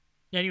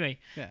 anyway,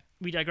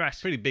 we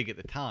digress. Pretty big at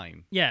the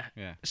time. Yeah.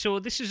 So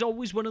this is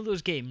always one of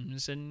those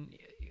games, and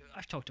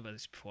I've talked about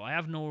this before. I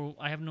have no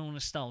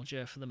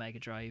nostalgia for the Mega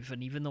Drive,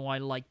 and even though I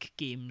like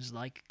games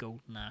like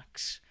Golden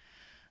Axe,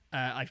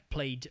 I've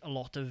played a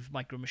lot of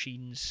Micro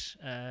Machines.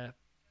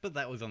 But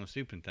that was on the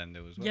Super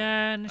Nintendo as well.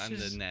 Yeah, and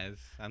the NES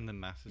and the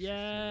Master System.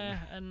 Yeah,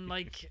 and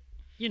like,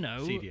 you know,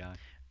 CDI.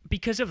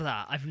 Because of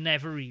that, I've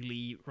never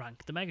really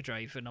ranked the Mega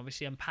Drive, and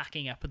obviously I'm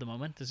packing up at the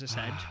moment. As I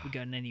said, we're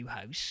going in a new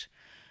house,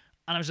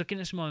 and I was looking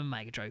at some of my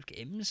Mega Drive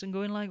games and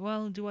going like,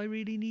 well, do I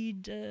really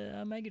need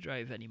a Mega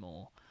Drive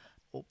anymore?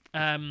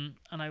 And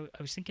I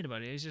was thinking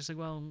about it. I was just like,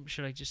 well,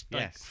 should I just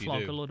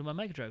flog a load of my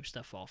Mega Drive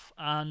stuff off?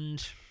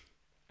 And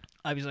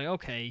I was like,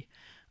 okay,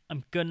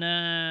 I'm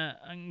gonna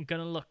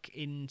look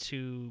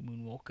into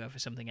Moonwalker for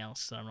something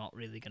else that I'm not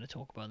really gonna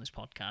talk about in this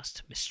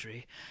podcast,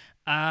 mystery.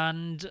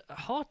 And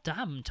hot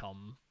damn,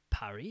 Tom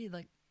Parry,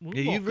 like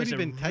you've really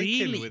been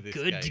taken really with this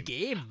good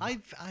game.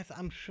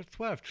 I'm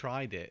swear I've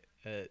tried it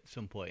at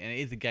some point, and it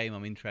is a game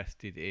I'm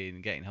interested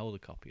in getting hold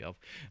of a copy of.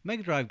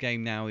 Mega Drive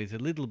game now is a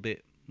little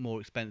bit more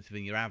expensive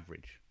than your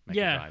average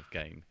Mega Drive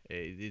game.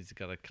 It's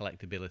got a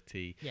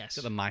collectability. Yes. It's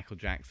got the Michael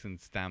Jackson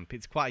stamp.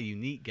 It's quite a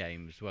unique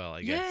game as well,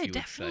 I guess you would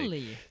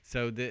definitely. say.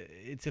 So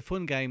it's a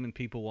fun game and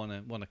people want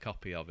a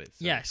copy of it.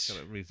 So yes. It's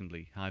got a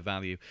reasonably high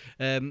value.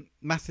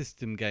 Master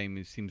System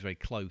game seems very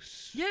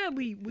close. Yeah,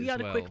 we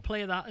had a quick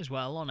play of that as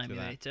well on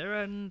emulator,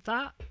 and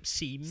that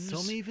seems...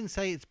 Some even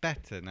say it's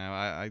better. Now,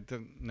 I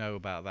don't know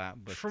about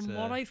that, but... From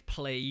what I've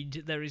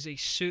played, there is a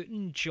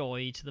certain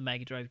joy to the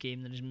Mega Drive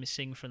game that is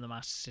missing from the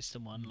Master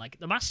System one. Like,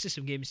 the Master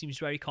System game seems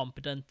very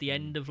competent. The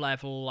end of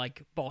level,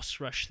 like, boss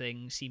rush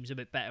thing seems a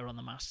bit better on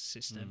the Master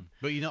System.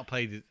 But you've not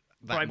played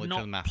that much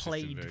on the Master System.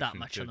 I've not played that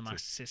much on the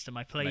Master System.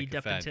 I played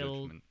up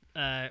until...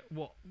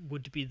 what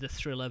would be the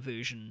Thriller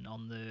version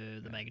on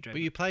the Mega Drive.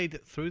 But you played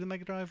through the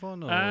Mega Drive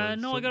one? Or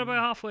no, I got about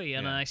halfway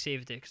and then I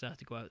saved it because I had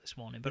to go out this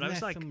morning. But I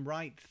was like, some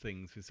right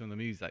things with some of the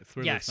music. Like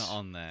Thriller's not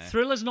on there.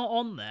 Thriller's not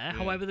on there.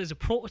 However, there's a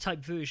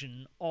prototype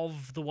version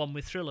of the one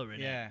with Thriller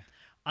in it.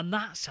 And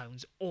that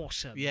sounds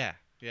awesome. Yeah.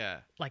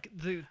 Like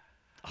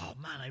oh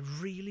man, I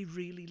really,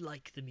 really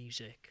like the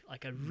music.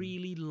 Like I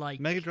really like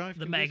Mega Drive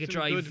the Mega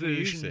Drive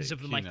versions music,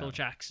 of the Michael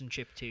Jackson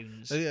chip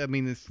tunes. I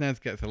mean, the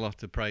SNES gets a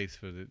lot of praise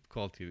for the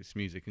quality of its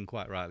music, and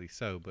quite rightly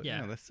so. But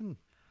there's some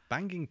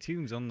banging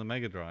tunes on the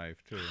Mega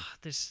Drive too.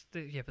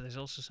 But there's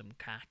also some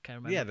cack. I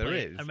remember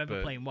I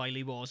remember playing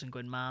Wily Wars and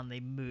going, man, they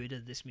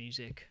murdered this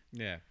music.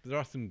 Yeah, there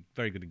are some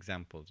very good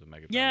examples of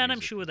Mega Drive. Yeah, and I'm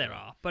sure there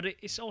are. But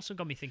it's also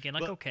got me thinking,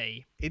 like,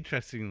 okay.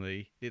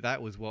 Interestingly, that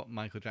was what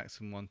Michael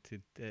Jackson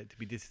wanted to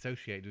be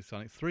disassociated with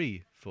Sonic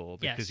 3 for,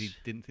 because he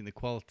didn't think the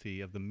quality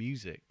of the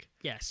music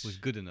was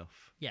good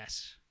enough.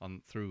 Yes.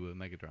 Through a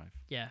Mega Drive.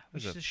 Yeah,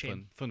 which is a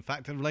shame. Fun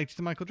fact related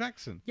to Michael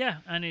Jackson. Yeah,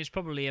 and it's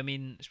probably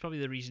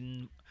the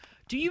reason.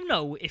 Do you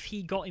know if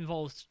he got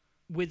involved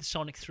with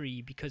Sonic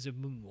 3 because of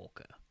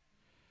Moonwalker?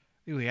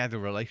 He had a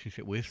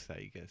relationship with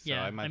Sega. So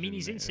yeah, I mean,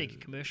 he's in Sega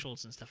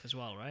commercials and stuff as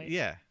well, right?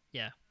 Yeah.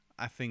 Yeah.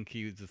 I think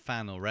he was a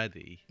fan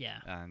already. Yeah.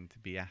 And to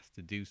be asked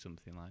to do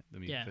something like the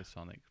music for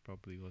Sonic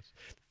probably was.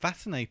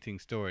 Fascinating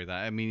story,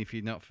 that. I mean, if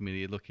you're not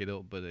familiar, look it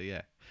up. But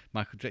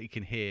Michael Jackson, you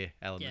can hear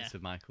elements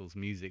of Michael's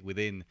music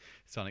within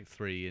Sonic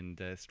 3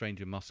 and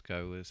Stranger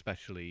Moscow,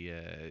 especially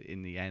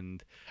in the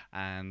end.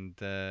 And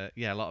a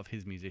lot of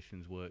his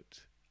musicians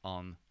worked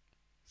on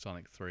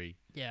Sonic 3.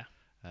 Yeah.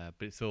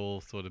 But it's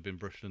all sort of been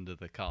brushed under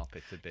the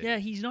carpet a bit. Yeah,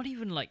 he's not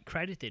even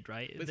credited,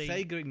 right? But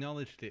Sega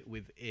acknowledged it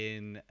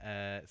within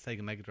Sega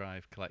Mega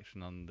Drive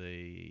collection on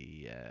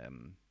the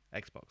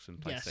Xbox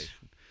and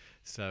PlayStation. Yes.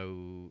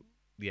 So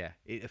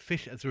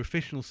as an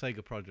official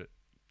Sega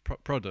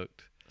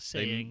product,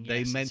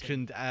 they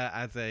mentioned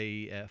as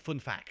a fun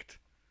fact.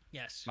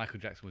 Yes, Michael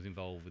Jackson was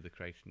involved with the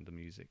creation of the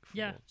music for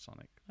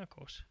Sonic. Of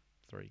course.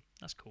 3.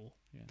 That's cool.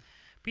 Yeah,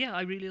 but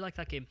I really like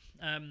that game.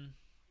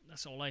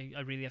 That's all I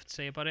really have to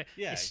say about it.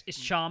 Yeah, it's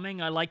charming.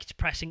 I liked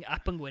pressing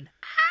up and going,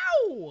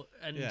 ow!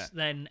 And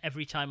then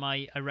every time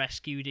I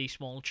rescued a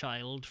small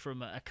child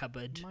from a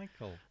cupboard,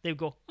 Michael, they would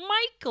go,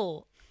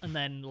 Michael! And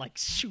then,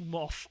 zoom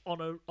off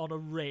on a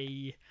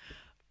ray.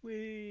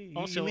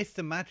 Also, you missed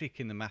the magic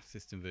in the Master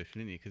System version,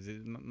 didn't you? Because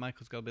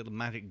Michael's got a bit of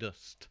magic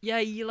dust. Yeah,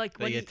 you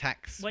when he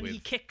attacks when he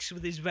kicks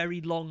with his very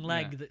long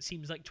leg that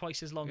seems like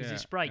twice as long as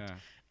his sprite.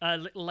 Yeah.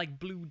 Little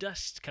blue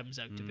dust comes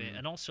out of it,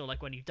 and also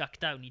when you duck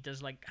down, he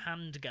does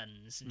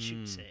handguns and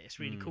shoots it. It's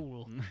really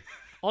cool.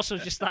 Also,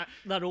 just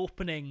that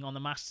opening on the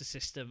Master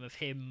System of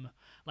him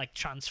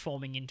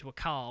transforming into a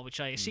car,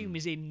 which I assume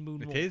is in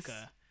Moonwalker. It is.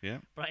 Yeah.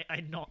 But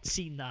I'd not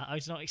seen that. I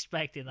was not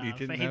expecting that.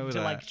 For him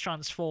to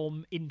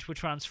transform into a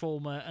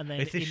transformer and then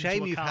it's a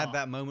shame you've had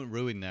that moment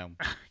ruined now.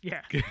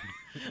 Yeah.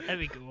 There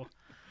we go.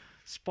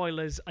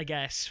 Spoilers, I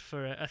guess,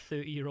 for a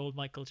 30-year-old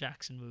Michael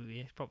Jackson movie.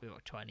 It's probably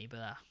about 20, but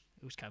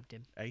who's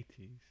counting? 80s.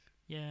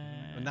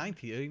 Yeah.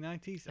 90s, early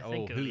 90s? I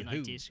think early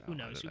 90s. Who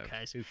knows? Who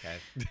cares? Who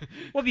cares?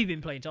 What have you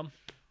been playing, Tom?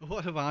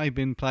 What have I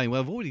been playing?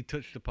 Well, I've already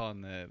touched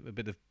upon a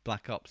bit of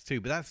Black Ops 2,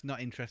 but that's not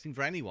interesting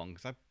for anyone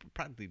because I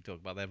practically talk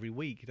about that every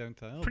week,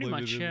 don't I? Pretty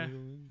much, yeah.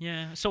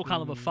 Yeah, Soul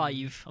Calibur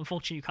 5.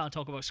 Unfortunately, you can't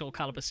talk about Soul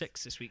Calibur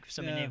 6 this week for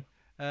something new.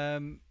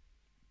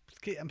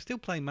 I'm still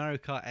playing Mario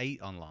Kart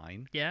 8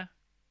 online. Yeah.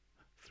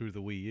 Through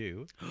the Wii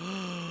U.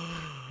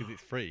 Because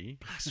it's free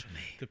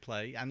to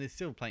play, and there's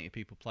still plenty of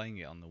people playing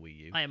it on the Wii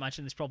U. I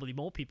imagine there's probably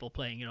more people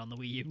playing it on the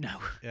Wii U now.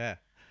 Yeah.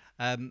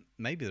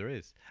 Maybe there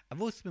is.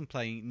 I've also been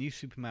playing New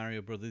Super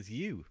Mario Bros.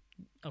 U.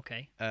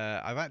 Okay.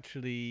 I've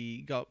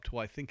actually got up to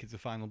what I think is the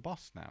final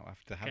boss now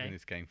after having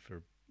this game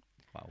for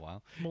quite a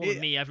while. More than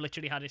me. I've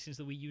literally had it since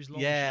the Wii U's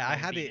launch. Yeah, I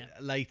had it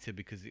later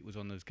because it was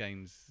one of those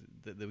games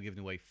that they were giving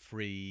away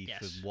free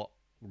for what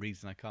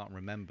reason I can't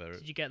remember.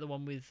 Did you get the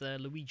one with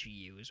Luigi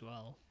U as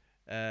well?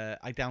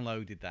 I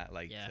downloaded that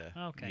later.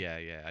 Yeah. Okay.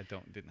 Yeah. I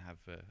don't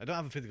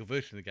have a physical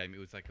version of the game. It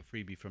was like a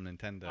freebie from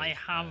Nintendo. I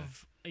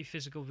have a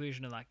physical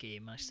version of that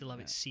game. I still have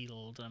it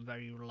sealed, and I'm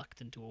very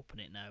reluctant to open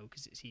it now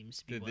because it seems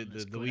to be one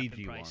that's going up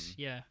in price. One.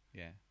 Yeah.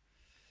 Yeah.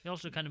 It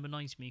also kind of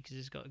annoys me because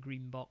it's got a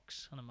green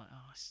box, and I'm like,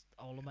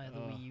 all of my other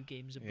Wii U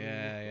games are blue.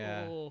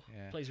 Yeah.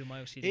 Plays with my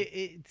OCD.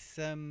 It's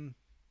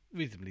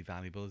reasonably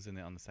valuable, isn't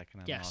it, on the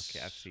second-hand Yes.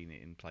 market? I've seen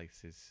it in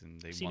places,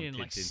 and they I've seen it wanted in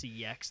like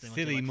CX. They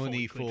silly wanted, like,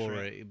 money 40 quid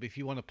for it. But if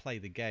you want to play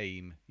the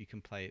game, you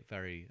can play it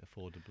very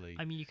affordably.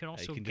 I mean, you can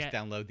also you can get. just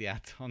download the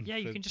add-on. Yeah,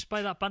 you can just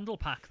buy that bundle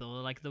pack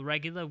though, like the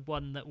regular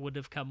one that would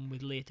have come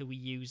with later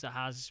Wii U's that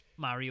has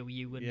Mario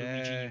U and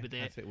Luigi with it.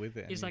 Has it with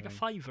it. It's like a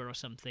anyway. £5 or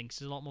something, because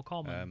it's a lot more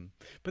common.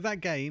 But that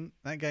game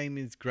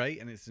is great,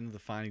 and it's another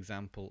fine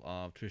example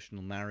of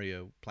traditional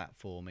Mario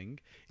platforming.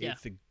 Yeah.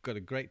 It's got a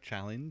great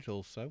challenge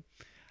also,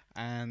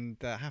 and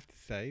I have to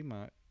say,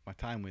 my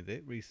time with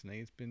it recently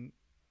has been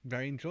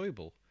very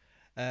enjoyable.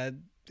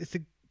 It's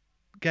a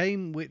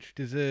game which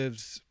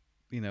deserves,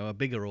 a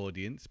bigger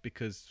audience,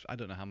 because I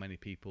don't know how many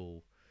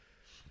people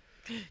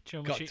Do you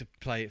know how got much to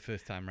play it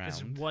first time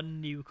There's round. one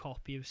new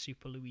copy of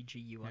Super Luigi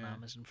U on Yeah.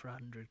 Amazon for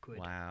 £100.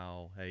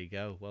 Wow, there you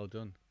go. Well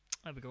done.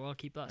 There we go. I'll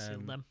keep that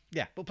sealed then.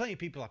 Yeah, but plenty of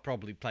people have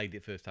probably played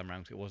it first time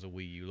round, 'cause it was a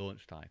Wii U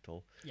launch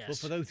title. Yes. But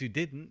for those who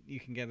didn't, you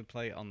can get to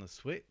play it on the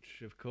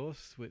Switch, of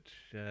course, which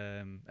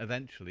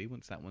eventually,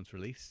 once that one's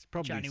released,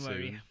 probably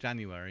January. soon,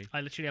 January.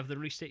 I literally have the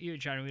release date here,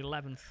 January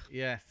 11th.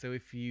 Yeah, so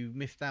if you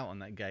missed out on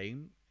that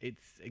game,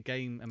 it's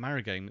a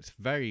Mario game that's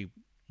very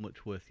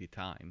much worth your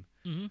time.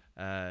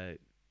 Mm-hmm.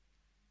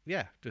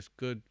 Yeah, just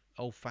good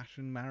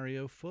old-fashioned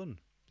Mario fun.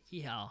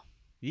 Yeah.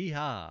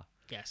 Yeehaw!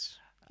 Yes.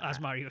 As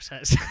Mario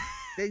says.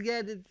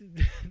 Yeah, there's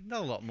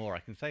not a lot more I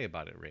can say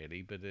about it,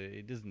 really, but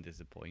it doesn't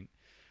disappoint.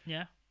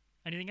 Yeah.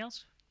 Anything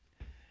else?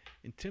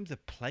 In terms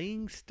of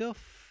playing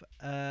stuff,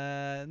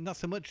 not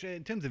so much.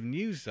 In terms of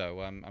news,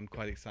 though, I'm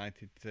quite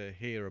excited to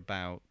hear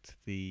about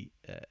the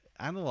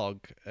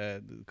Analog,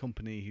 the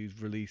company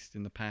who's released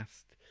in the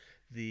past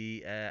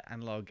the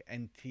Analog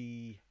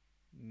NT.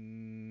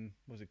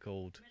 What's it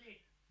called?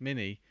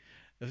 Mini.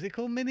 Was it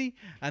called Mini?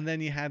 And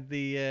then you had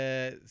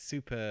the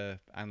Super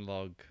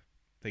Analog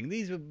thing.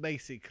 These were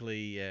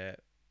basically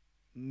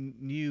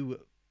new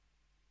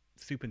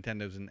Super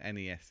Nintendos and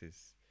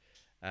NESs.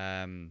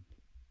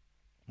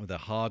 The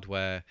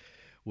hardware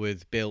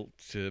was built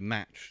to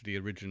match the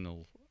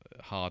original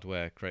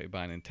hardware created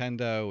by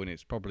Nintendo, and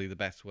it's probably the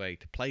best way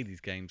to play these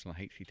games on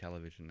HD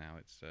television now.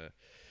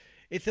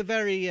 It's a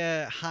very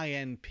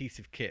high-end piece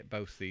of kit,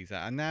 both these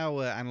are. And now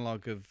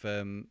Analog have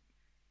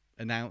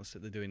announced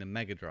that they're doing a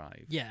Mega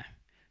Drive. Yeah.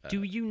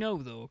 Do you know,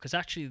 though, because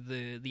actually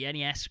the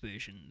NES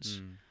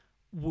versions...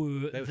 They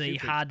were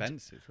super had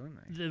expensive, weren't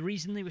they? the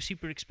reason they were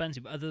super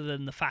expensive, other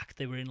than the fact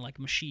they were in like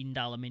machined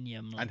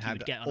aluminium, like And you would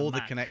had get on all a the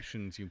Mac.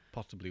 connections you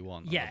possibly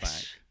want. Yes, on the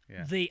back.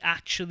 Yeah. they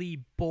actually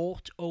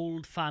bought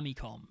old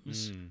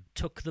Famicoms,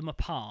 took them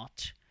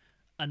apart,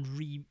 and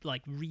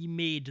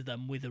remade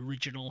them with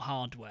original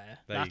hardware.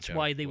 There you That's go.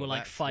 why they Well, were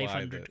like that's why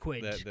 500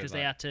 quid, they're because they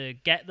like- had to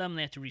get them,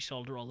 they had to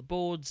resolder all the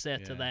boards, they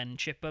had to Yeah. then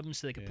chip them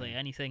so they could play Yeah.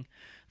 anything.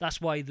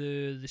 That's why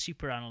the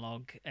Super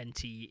Analog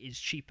NT is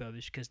cheaper,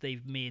 is because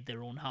they've made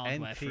their own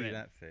hardware for NT, it.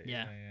 that's it.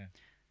 Yeah. Yeah.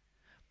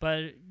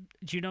 But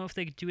do you know if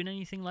they're doing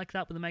anything like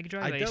that with the Mega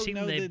Drive? I don't assume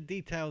know they the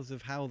details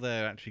of how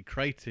they're actually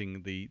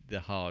creating the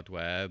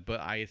hardware, but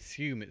I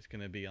assume it's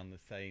going to be on the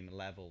same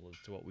level as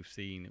to what we've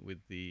seen with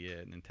the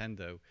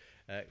Nintendo.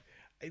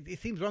 It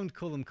seems wrong to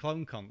call them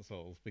clone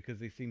consoles because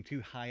they seem too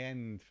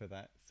high-end for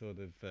that sort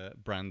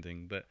of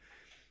branding, but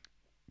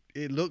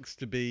it looks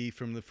to be,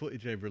 from the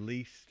footage they've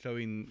released,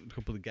 showing a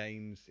couple of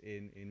games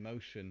in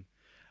motion,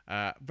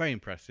 very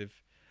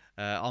impressive.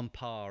 On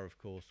par, of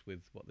course,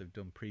 with what they've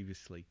done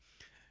previously.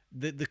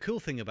 The cool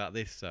thing about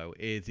this, though,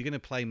 is you're going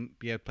to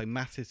be able to play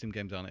mass system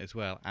games on it as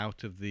well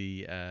out of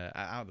the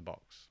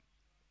box.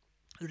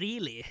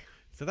 really?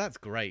 So that's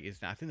great,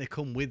 isn't it? I think they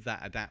come with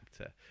that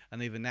adapter, and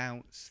they've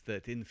announced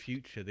that in the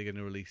future they're going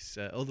to release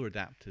other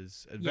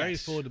adapters at very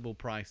Yes. affordable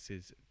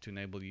prices to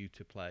enable you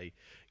to play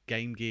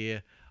Game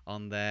Gear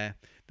on there.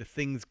 The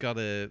thing's got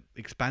a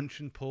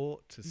expansion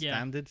port to Yeah.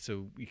 standard,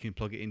 so you can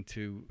plug it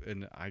into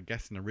an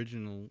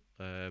original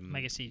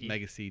Mega CD.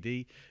 Mega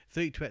CD.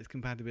 32X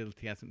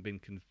compatibility hasn't been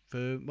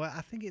confirmed. Well,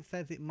 I think it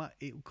says it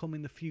will come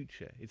in the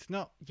future. It's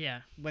not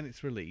Yeah. when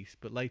it's released,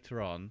 but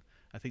later on,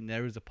 I think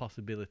there is a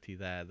possibility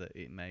there that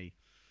it may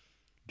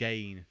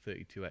gain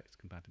 32X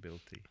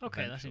compatibility.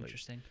 Okay, that's eventually.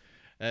 interesting.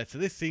 So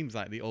this seems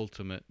like the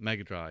ultimate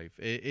Mega Drive,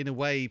 in a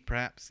way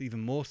perhaps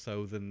even more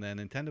so than their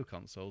Nintendo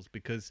consoles,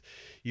 because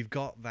you've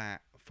got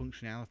that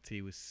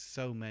functionality with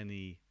so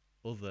many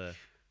other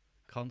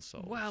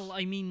consoles. Well,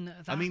 I mean,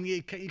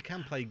 that, you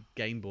can play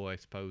Game Boy, I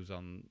suppose,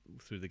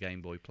 through the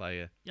Game Boy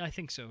player, I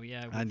think so.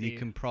 Yeah, with and you the-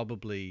 can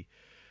probably.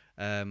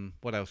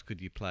 What else could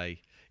you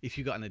play? If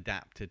you got an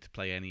adapter to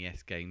play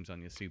NES games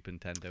on your Super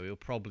Nintendo, it'll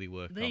probably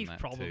work on They've that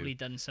probably too.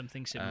 done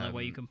something similar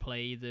where you Um, can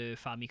play the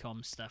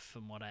Famicom stuff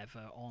and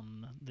whatever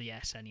on the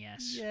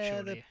SNES. Yeah,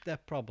 surely. there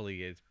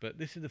probably is, but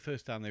this is the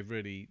first time they've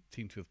really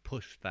seemed to have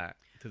pushed that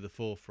to the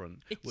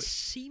forefront. It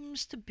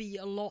seems to be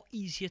a lot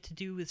easier to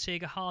do with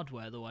Sega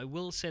hardware, though. I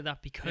will say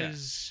that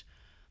because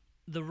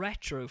the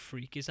Retro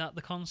Freak, is that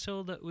the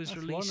console that was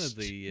That's released? one of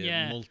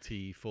the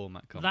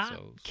multi-format That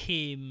consoles.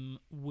 came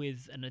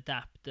with an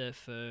adapter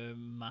for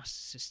Master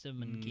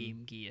System and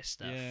Game Gear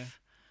stuff. Yeah.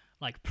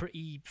 like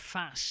pretty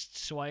fast.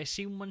 So I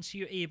assume once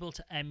you're able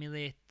to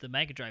emulate the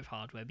Mega Drive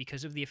hardware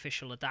because of the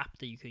official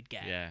adapter you could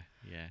get. Yeah.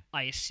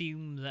 I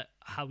assume that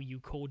how you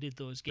coded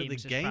those But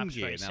games the is Game perhaps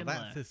Gear, very now similar.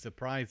 that's a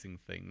surprising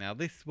thing. Now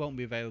this won't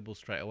be available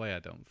straight away, I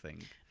don't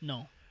think.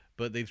 No.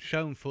 But they've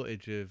shown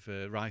footage of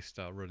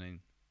Rystar running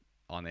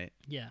on it,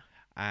 Yeah.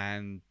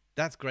 and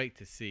that's great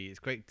to see. It's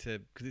great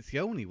because it's the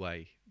only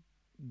way,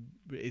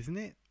 isn't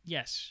it?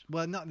 Yes.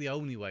 Well, not the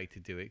only way to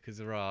do it, because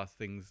there are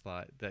things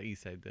like that you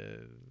said,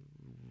 the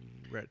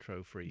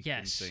Retro Freak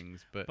and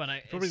things, but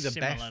probably the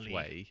best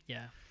way.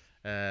 Yeah.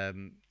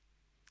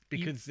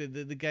 Because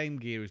the Game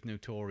Gear is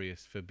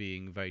notorious for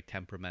being a very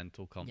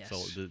temperamental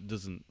console that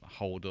doesn't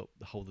hold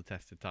the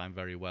test of time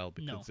very well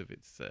because of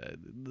its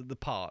the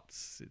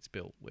parts it's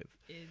built with.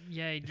 It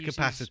uses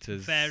capacitors,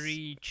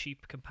 very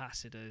cheap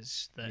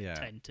capacitors that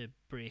tend to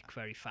break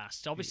very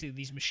fast. Obviously,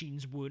 these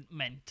machines weren't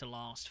meant to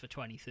last for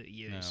 20, 30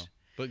 years. No.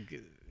 But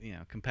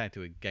compared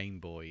to a Game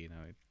Boy,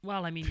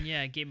 Well, I mean,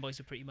 Game Boys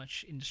are pretty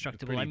much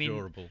indestructible. Pretty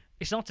durable.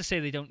 It's not to say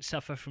they don't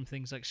suffer from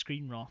things like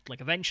screen rot.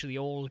 Like, eventually,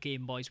 all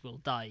Game Boys will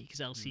die because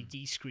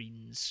LCD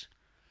screens,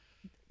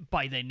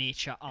 by their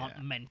nature,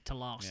 aren't meant to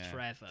last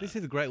forever. This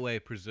is a great way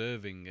of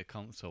preserving a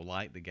console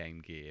like the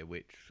Game Gear,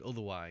 which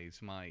otherwise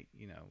might,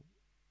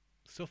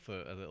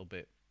 suffer a little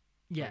bit.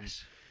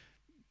 Yes.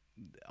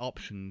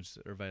 Options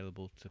are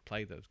available to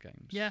play those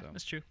games. Yeah,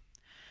 that's true.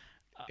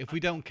 If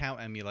we don't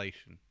count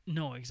emulation.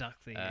 No,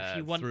 exactly. If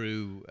you want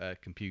through a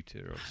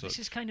computer or such. This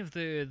is kind of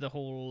the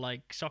whole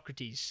like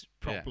Socrates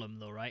problem,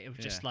 though, right? Of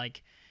just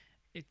like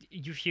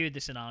you've heard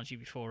this analogy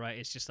before, right?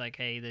 It's just like,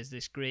 hey, there's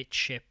this great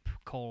ship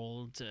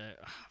called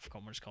I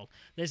forgot what it's called.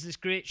 There's this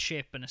great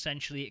ship, and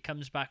essentially it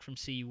comes back from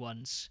sea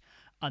once,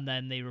 and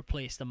then they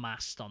replace the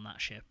mast on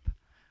that ship.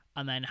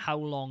 And then how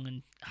long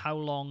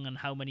and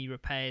how many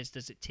repairs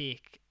does it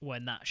take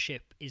when that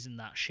ship isn't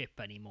that ship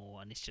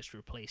anymore, and it's just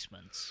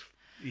replacements?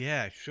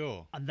 Yeah,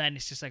 sure. And then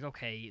it's just like,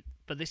 okay,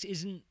 but this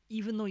isn't,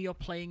 even though you're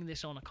playing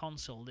this on a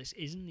console, this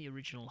isn't the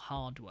original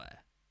hardware.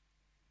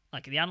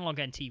 Like, the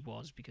Analog NT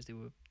was, because they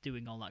were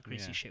doing all that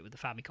crazy shit with the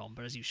Famicom,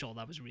 but as you saw,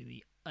 that was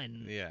really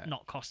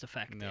not cost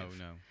effective.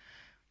 No.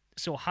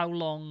 So how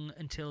long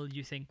until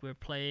you think we're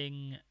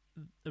playing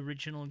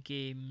original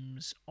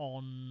games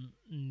on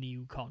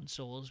new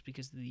consoles,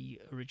 because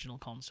the original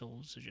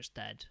consoles are just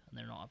dead and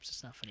they're not up to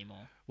snuff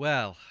anymore?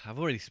 Well, I've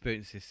already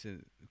experienced this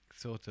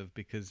sort of,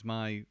 because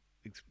my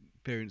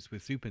experience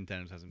with Super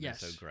Nintendos hasn't been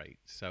so great.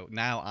 So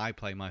now I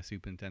play my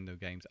Super Nintendo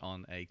games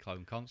on a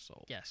clone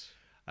console. Yes.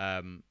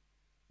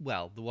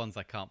 Well, the ones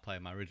I can't play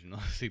on my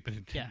original Super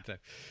Nintendo. Yeah.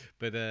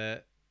 But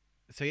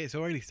so it's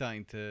already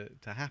starting to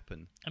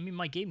happen. I mean,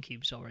 my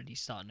GameCube's already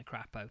starting to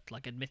crap out.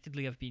 Like,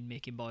 admittedly, I've been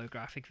making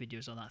biographic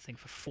videos on that thing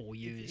for 4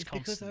 years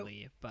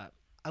constantly. But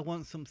I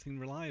want something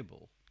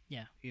reliable.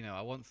 Yeah.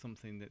 I want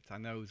something that I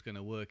know is going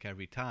to work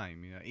every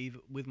time. Even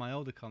with my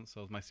older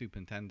consoles, my Super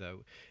Nintendo,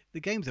 the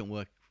games don't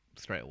work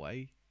straight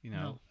away.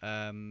 No.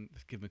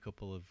 Let's give them a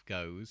couple of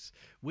goes.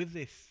 With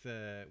this,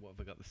 what have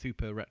I got? The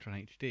Super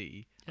Retron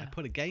HD. I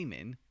put a game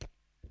in,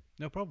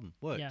 no problem,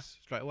 works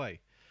straight away.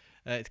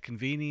 It's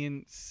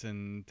convenience,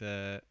 and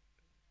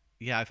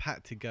I've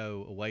had to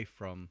go away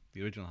from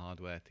the original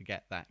hardware to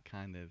get that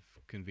kind of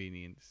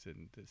convenience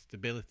and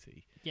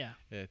stability. Yeah.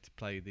 To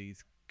play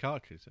these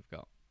cartridges I've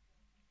got.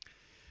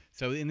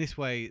 So in this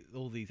way,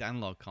 all these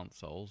analog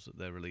consoles that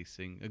they're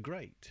releasing are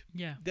great.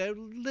 Yeah. They're a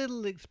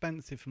little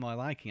expensive for my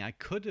liking. I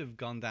could have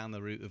gone down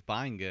the route of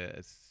buying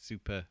a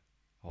super...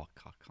 Oh,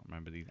 I can't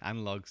remember these.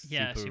 Analog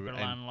Super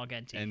Analog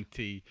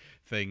NT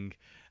thing.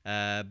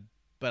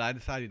 But I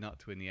decided not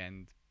to in the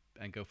end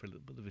and go for a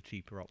little bit of a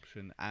cheaper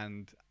option.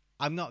 And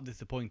I'm not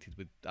disappointed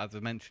with, as I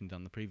mentioned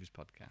on the previous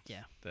podcast,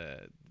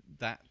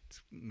 that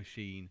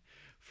machine...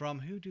 From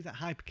who do that?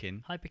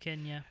 Hyperkin.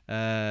 Hyperkin,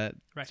 yeah.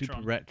 Retron. Super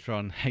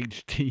Retron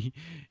HD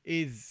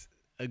is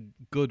a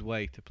good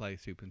way to play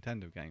Super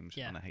Nintendo games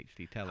on a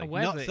HD telly.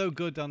 However, not so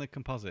good on a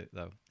composite,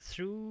 though.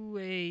 Through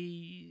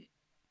a...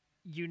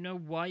 You know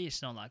why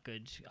it's not that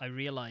good? I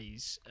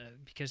realise,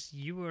 because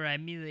you were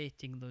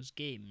emulating those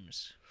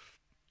games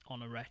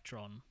on a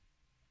Retron,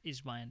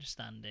 is my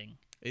understanding.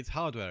 It's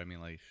hardware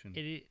emulation.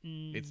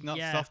 It's not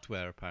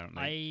software,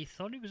 apparently. I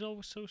thought it was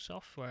also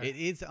software. It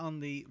is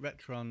on the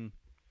Retron...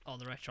 On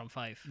the Retron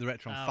 5. The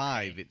Retron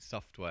 5, it's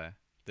software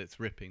that's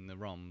ripping the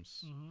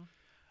ROMs.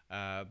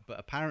 Mm-hmm. But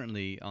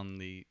apparently on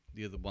the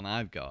other one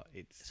I've got,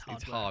 it's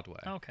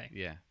hardware. Okay.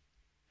 Yeah.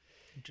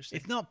 Interesting.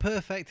 It's not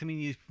perfect. I mean,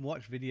 you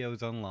watch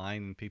videos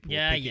online and people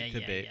will pick it to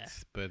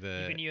bits, but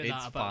you can hear it's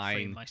that about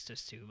fine.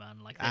 Freemasters too, man.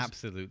 Like,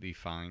 absolutely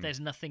fine. There's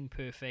nothing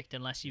perfect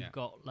unless you've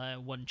got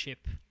one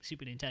chip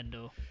Super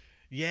Nintendo.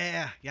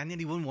 Yeah, I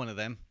nearly won one of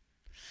them.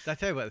 Did I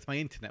tell you about this? My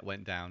internet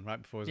went down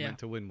right before I was meant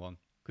to win one.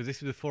 Because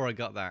this was before I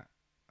got that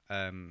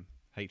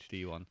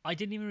HD one. I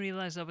didn't even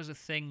realise that was a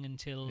thing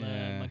until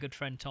my good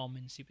friend Tom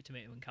in Super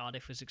Tomato in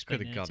Cardiff was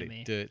explaining it to me. Could have got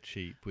it dirt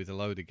cheap with a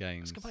load of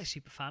games. Let's go buy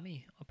Super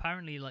Fammy.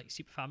 Apparently, like,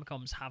 Super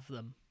Famicoms have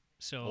them.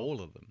 So all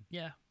of them?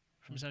 Yeah,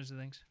 from the sounds of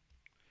things.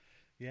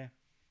 Yeah.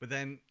 But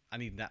then I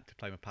need that to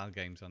play my PAL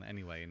games on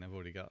anyway, and I've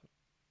already got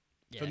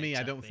For me,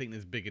 I don't exactly. think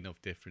there's big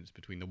enough difference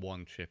between the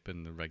one chip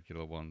and the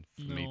regular one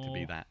for me to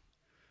be No. that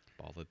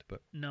bothered.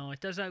 But No, it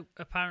does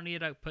apparently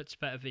it outputs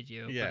better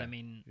video, but Yeah, I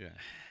mean, yeah.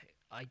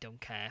 I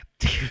don't care.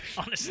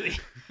 Honestly.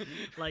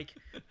 Like,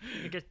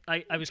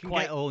 I was You can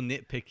quite... get all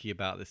nitpicky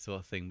about this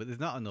sort of thing, but there's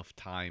not enough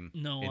time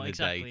No, in the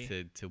exactly.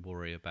 day to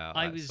worry about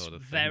I that was sort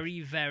of thing.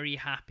 very, very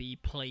happy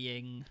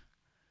playing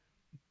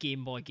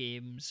Game Boy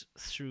games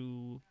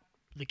through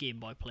the Game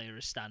Boy Player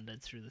as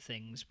standard through the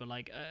things, but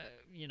like,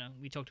 you know,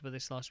 we talked about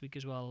this last week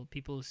as well.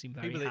 People seem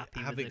very People that happy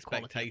have with the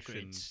quality upgrades.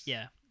 expectations.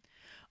 Yeah,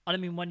 and I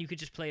mean, when you could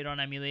just play it on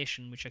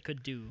emulation, which I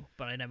could do,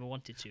 but I never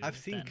wanted to. I've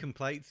seen then-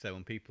 complaints though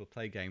when people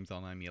play games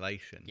on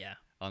emulation. Yeah,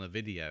 On a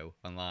video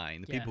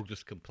online, Yeah. people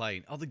just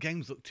complain, "Oh, the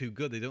games look too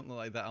good. They don't look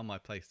like that on my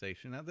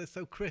PlayStation. Now they're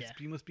so crisp.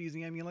 Yeah. You must be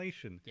using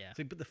emulation." Yeah.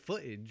 So, but the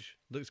footage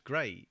looks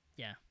great.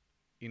 yeah,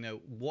 You know,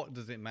 what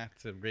does it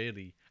matter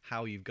really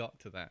how you've got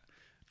to that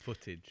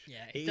footage?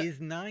 Yeah, it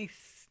is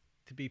nice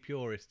to be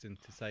purist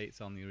and to say it's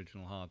on the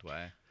original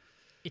hardware.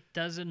 it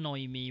does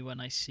annoy me when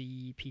I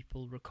see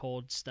people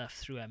record stuff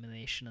through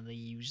emulation and they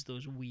use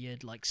those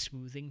weird like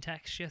smoothing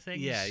texture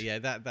things. Yeah,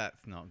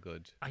 that's not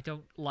good. I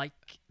don't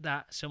like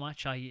that so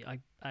much. I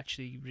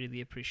actually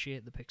really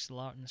appreciate the pixel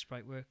art and the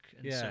sprite work,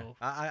 and Yeah, so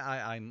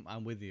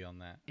I'm with you on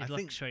that. it I looks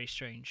think very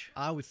strange.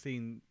 I was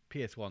seeing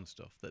PS1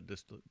 stuff that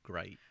just looked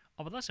great.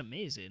 Oh, but that's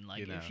amazing. Like,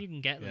 You know, if you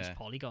can get those yeah.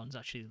 polygons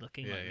actually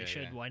looking Yeah, like they yeah,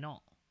 should, yeah. why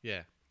not?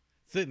 Yeah,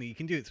 certainly you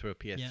can do it through a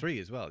PS3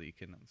 as well. You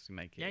can obviously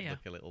make it Yeah.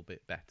 look a little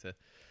bit better.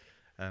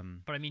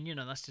 But I mean, you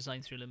know, that's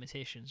designed through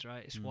limitations,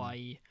 right? Mm. It's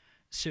why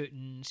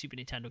certain Super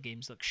Nintendo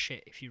games look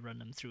shit if you run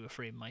them through a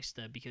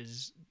FrameMeister,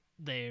 because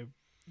they're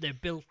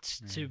built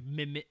to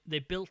mimic.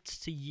 They're built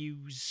to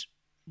use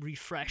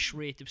refresh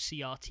rate of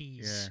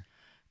CRTs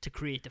to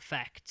create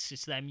effects.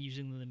 It's them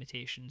using the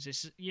limitations.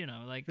 It's, you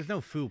know, like, There's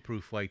no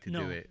foolproof way to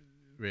No. do it,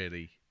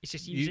 really. it's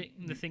just you-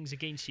 using the things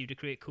against you to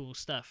create cool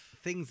stuff.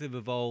 Things have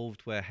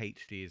evolved where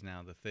HD is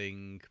now the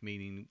thing,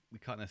 meaning we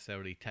can't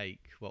necessarily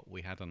take what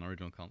we had on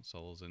original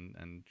consoles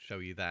and show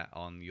you that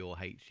on your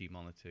HD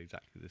monitor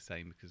exactly the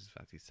same, because,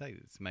 as you say,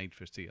 it's made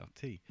for a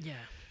CRT.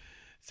 Yeah.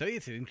 So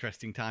it's an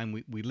interesting time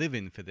we live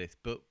in for this,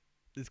 but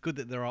it's good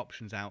that there are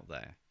options out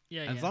there.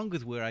 Yeah, As yeah. long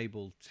as we're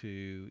able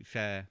to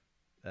share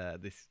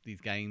these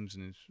games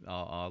and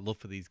our love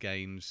for these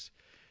games,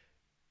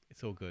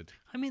 it's all good.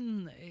 I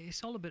mean,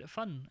 it's all a bit of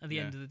fun at the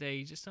Yeah. end of the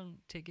day. Just don't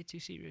take it too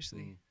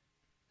seriously. Mm.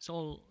 It's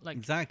all like,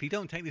 Exactly.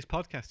 Don't take this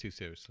podcast too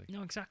seriously.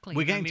 no, exactly.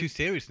 We're I getting mean, too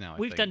serious now.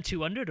 We've done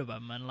 200 of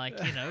them, and like,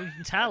 you know, you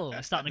can tell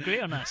it's starting to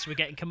grate on us. We're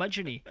getting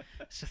curmudgeon-y.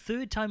 It's the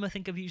third time I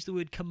think I've used the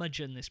word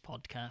curmudgeon this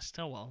podcast.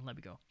 Oh well, there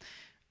we go.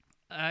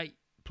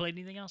 Played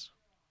anything else?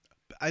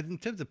 In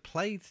terms of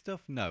played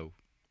stuff, no.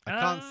 I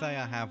can't say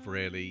I have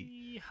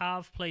really. I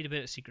have played a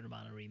bit of Secret of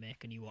Mana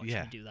remake, and you watched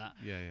Yeah. me do that.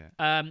 Yeah.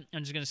 I'm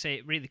just going to say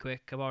it really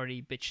quick. I've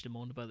already bitched and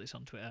moaned about this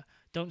on Twitter.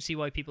 Don't see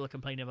why people are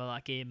complaining about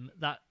that game.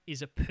 That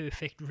is a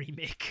perfect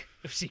remake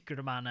of Secret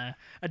of Mana.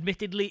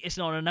 Admittedly, it's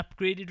not an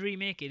upgraded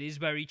remake. It is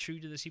very true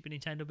to the Super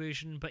Nintendo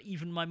version, but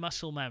even my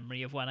muscle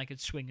memory of when I could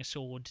swing a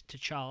sword to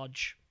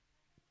charge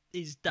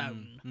is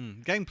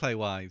down. Gameplay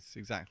wise,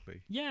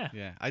 exactly. Yeah.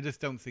 Yeah, I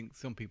just don't think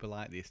some people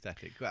like the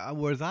aesthetic.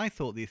 Whereas I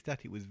thought the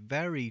aesthetic was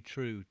very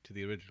true to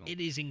the original. It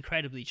is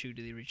incredibly true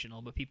to the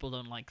original, but people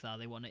don't like that.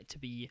 They want it to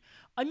be...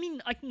 I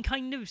mean, I can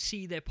kind of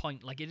see their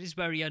point. Like, it is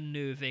very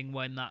unnerving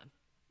when that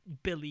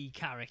Billy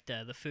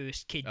character, the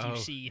first kid you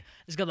see,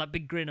 has got that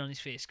big grin on his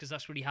face, because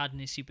that's what he had in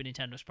his Super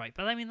Nintendo sprite.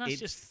 But I mean, that's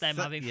just them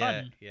having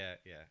fun. Yeah.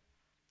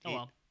 Oh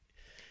well.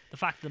 The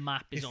fact the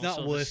map is It's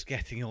also... not worth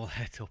getting all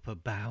het up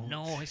about.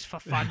 No, it's for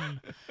fun.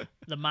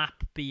 The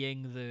map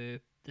being the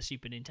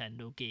Super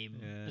Nintendo game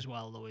Yeah. as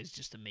well, though, is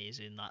just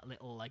amazing. That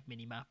little like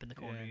mini map in the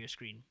corner Yeah. of your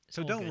screen. It's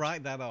So all don't good.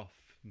 write that off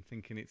and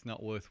thinking it's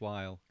not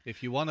worthwhile.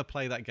 If you want to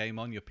play that game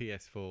on your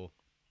PS4,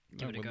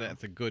 Give it a go.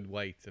 that's a good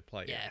way to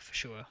play it. Yeah, for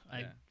sure.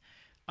 Yeah.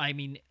 I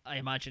mean, I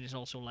imagine it's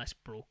also less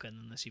broken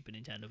than the Super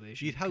Nintendo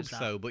version. You'd hope 'cause that-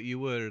 so, but you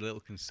were a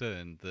little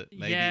concerned that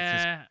maybe it's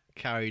yeah, just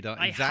carried on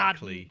I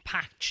exactly. hadn't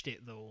patched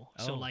it though.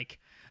 So Oh. like,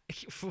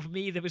 for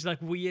me, there was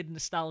like weird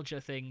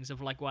nostalgia things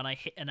of like when I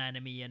hit an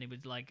enemy and it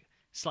would like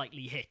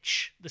slightly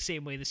hitch the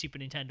same way the Super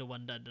Nintendo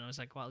one did, and I was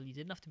like, well, you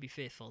didn't have to be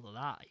faithful to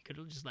that. You could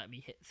have just let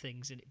me hit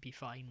things and it'd be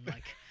fine.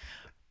 Like,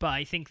 but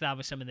I think that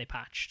was something they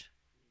patched.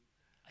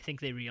 I think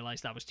they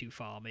realized that was too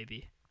far,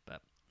 maybe.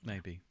 But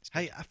Maybe.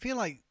 Hey, I feel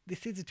like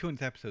this is the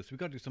 200th episode, so we've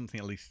got to do something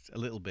at least a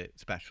little bit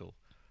special.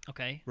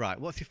 okay. Right,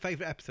 what's your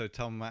favourite episode,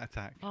 Tom Matt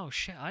Attack? Oh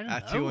shit, I don't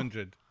At know.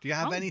 200. Do you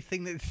have Oh.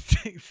 anything that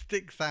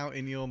sticks out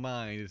in your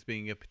mind as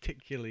being a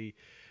particularly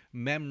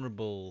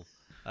memorable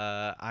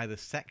either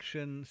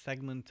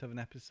segment of an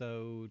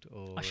episode,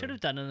 or... I should have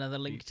done another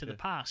link to the feature?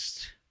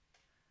 past.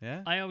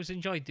 Yeah? I always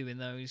enjoyed doing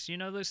those. You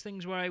know, those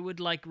things where I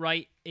would like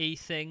write a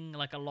thing,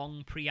 like a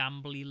long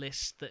preamble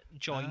list that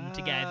joined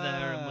together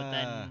and would Ah.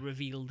 then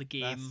reveal the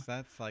game.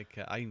 That's like...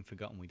 I even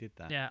forgotten we did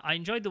that. Yeah, I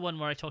enjoyed the one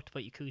where I talked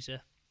about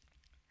Yakuza.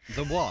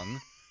 The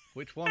one?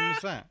 Which one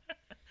was that?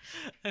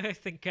 I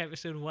think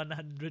episode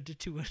 100 to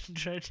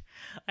 200.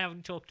 I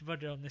haven't talked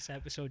about it on this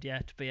episode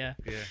yet, but yeah.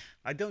 Yeah.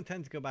 I don't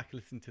tend to go back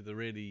and listen to the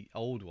really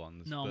old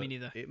ones. No, but me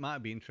neither. It might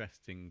be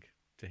interesting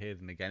to hear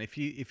them again. If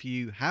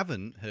you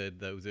haven't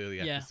heard those early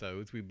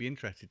episodes, we'd be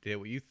interested to hear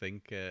what you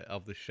think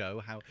of the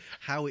show,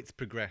 how it's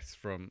progressed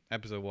from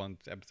episode 1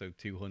 to episode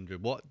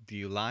 200. What do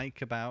you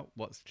like about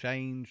what's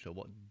changed, or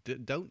what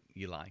don't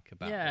you like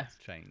about what's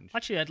changed?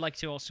 Actually, I'd like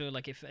to also,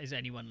 like, if there's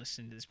anyone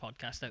listening to this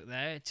podcast out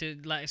there, to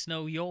let us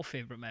know your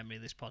favourite memory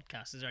of this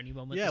podcast. Is there any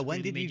moment? Yeah,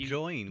 when did you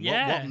join?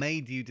 Yeah. What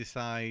made you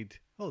decide,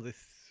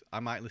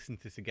 I might listen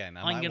to this again.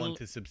 I might want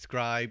to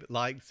subscribe,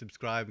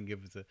 and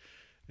give us a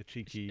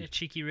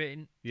cheeky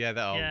rating. Yeah,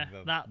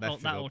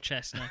 that old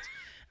chestnut.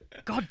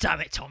 God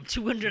damn it, Tom!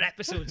 200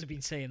 episodes have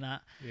been saying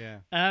that.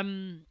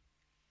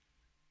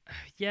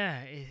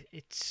 Yeah.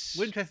 It's.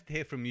 We're interested to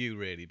hear from you,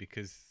 really,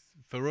 because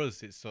for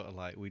us, it's sort of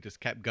like we just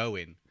kept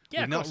going.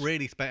 Yeah, we've not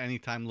really spent any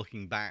time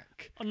looking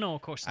back. Oh no,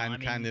 of course not.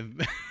 And kind of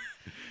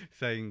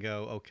saying,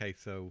 okay,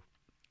 so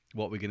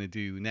what we're going to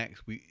do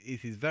next?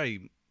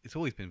 It's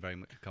always been very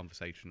much a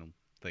conversational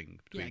thing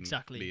between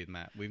me and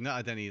Matt. We've not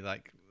had any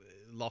like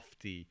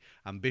lofty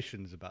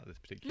ambitions about this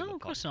particular podcast. No,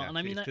 of course not. And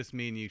I mean, it's just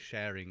me and you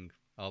sharing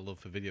our love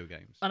for video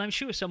games. And I'm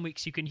sure some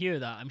weeks you can hear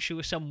that. I'm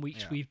sure some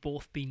weeks we've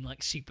both been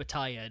like super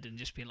tired and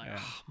just been like,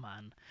 oh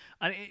man.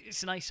 And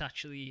it's nice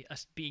actually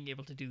us being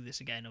able to do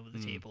this again over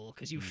the table,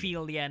 because you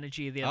feel the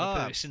energy of the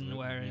other person,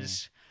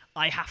 whereas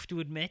I have to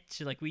admit,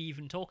 like we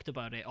even talked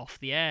about it off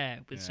the air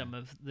with some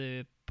of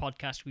the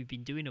podcasts we've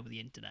been doing over the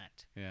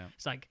internet. Yeah,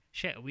 it's like,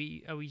 shit, are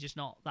we just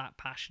not that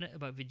passionate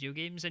about video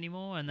games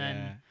anymore? And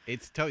then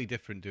it's totally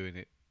different doing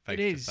it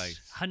face to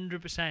face.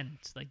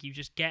 100%. Like you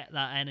just get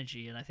that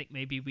energy, and I think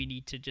maybe we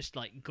need to just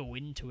like go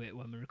into it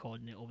when we're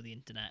recording it over the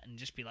internet and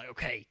just be like,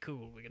 okay,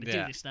 cool, we're gonna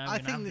do this now. I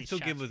think this will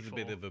give us a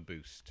bit of a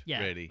boost.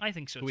 Yeah, really. I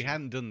think so. We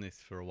hadn't done this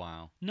for a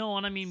while. No,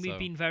 and I mean we've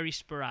been very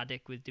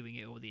sporadic with doing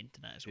it over the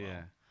internet as well.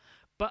 Yeah.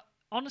 But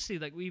honestly,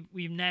 like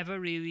we've never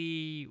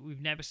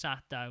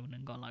sat down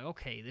and gone like,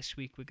 okay, this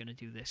week we're gonna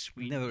do this.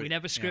 We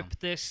never script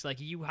this.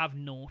 Like you have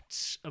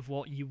notes of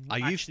what you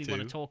actually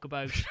want to talk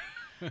about.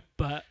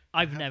 But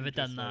I've never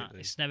done that.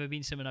 Lately. It's never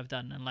been something I've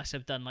done unless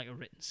I've done like a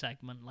written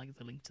segment, like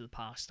the Link to the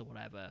Past or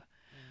whatever.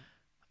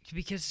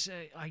 Because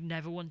I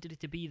never wanted it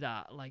to be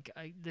that. Like,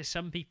 there's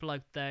some people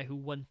out there who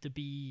want to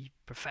be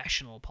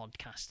professional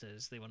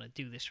podcasters. They want to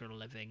do this for a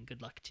living.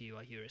 Good luck to you.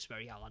 I hear it's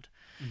very hard.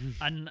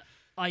 And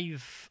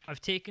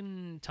I've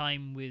taken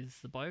time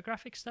with the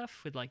biographic stuff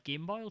with like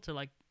Gameboil to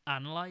like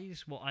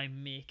analyze what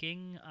I'm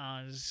making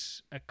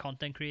as a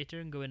content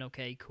creator and going,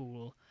 okay,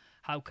 cool.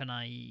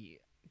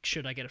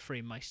 Should I get a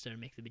FrameMeister and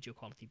make the video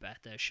quality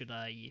better? Should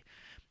I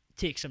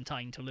take some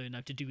time to learn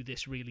how to do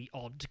this really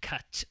odd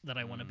cut that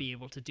I want to be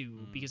able to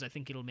do, because I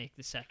think it'll make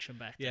this section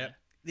better. Yeah,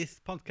 this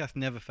podcast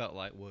never felt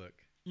like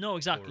work. No,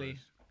 exactly.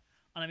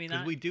 And I mean,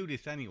 we do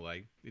this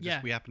anyway.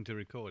 We happen to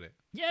record it.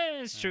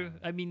 Yeah, it's true.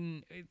 I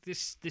mean,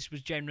 this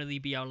would generally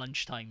be our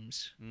lunch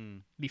times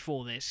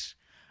before this.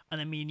 And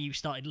then me and you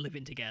started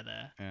living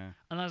together. Yeah.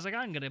 And I was like,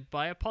 I'm going to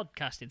buy a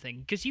podcasting thing.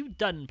 Because you've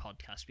done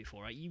podcasts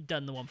before, right? You've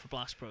done the one for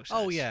Blast Process.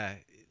 Oh, yeah.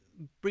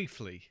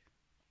 Briefly.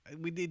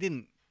 We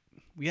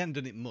hadn't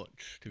done it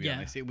much, to be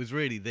honest. It was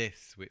really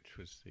this, which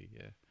was the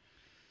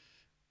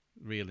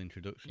real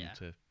introduction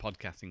to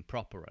podcasting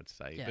proper, I'd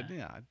say. Yeah. But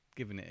I'd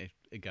given it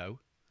a go.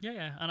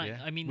 Yeah. And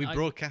I mean, we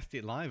broadcast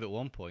it live at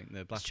one point,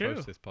 the Blast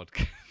Process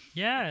podcast.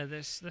 Yeah,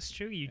 that's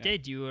true. You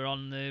did. You were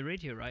on the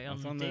radio, right?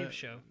 On Dave's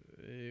show.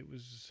 It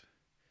was...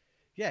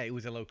 Yeah, it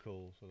was a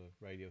local sort of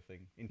radio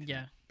thing.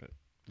 Internet,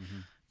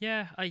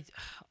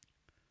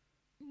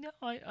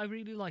 I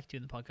really like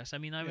doing the podcast. I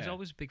mean, I was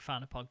always a big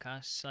fan of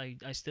podcasts.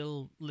 I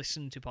still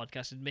listen to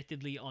podcasts,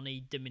 admittedly on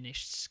a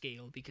diminished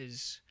scale,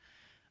 because,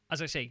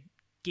 as I say,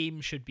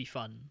 games should be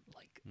fun.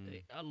 Like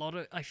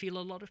I feel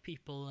a lot of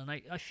people, and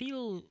I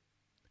feel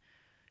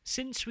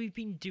since we've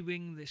been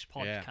doing this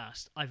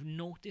podcast, I've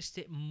noticed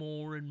it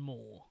more and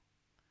more.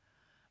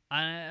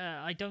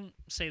 I don't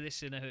say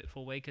this in a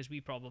hurtful way, because we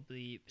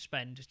probably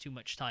spend too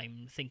much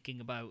time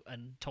thinking about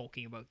and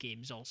talking about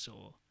games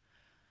also.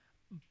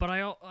 But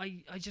I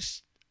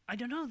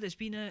don't know, there's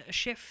been a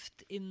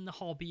shift in the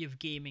hobby of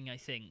gaming, I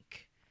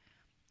think,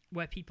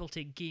 where people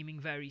take gaming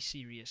very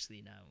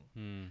seriously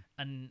now.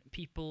 And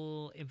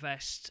people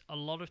invest a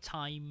lot of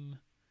time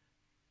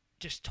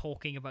just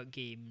talking about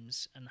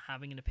games and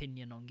having an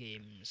opinion on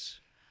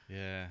games.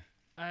 Yeah.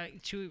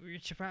 To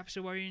perhaps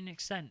a worrying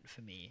extent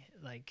for me.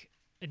 Like,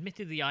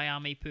 admittedly, I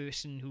am a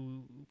person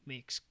who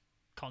makes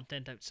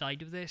content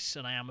outside of this,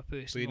 and I am a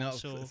person but you're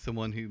also... not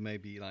someone who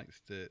maybe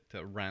likes to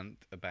rant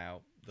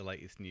about the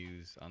latest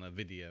news on a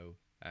video,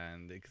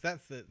 and because that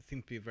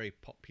seems to be a very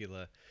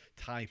popular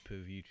type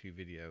of YouTube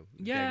video,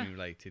 gaming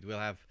related.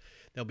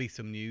 There'll be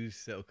some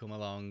news that'll come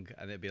along,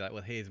 and it'll be like,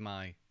 well, here's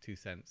my 2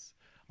 cents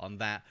on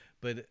that.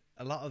 But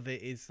a lot of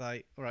it is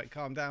like, all right,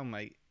 calm down,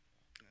 mate.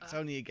 It's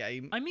only a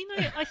game. I mean,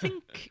 I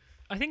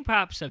think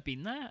perhaps I've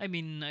been there. I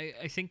mean,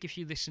 I think if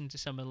you listen to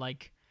some of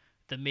like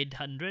the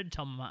mid-100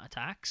 Tomomat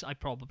attacks, I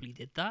probably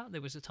did that. There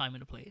was a time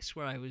and a place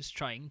where I was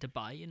trying to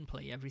buy and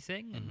play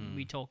everything, and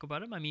we talk about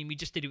them. I mean, we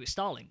just did it with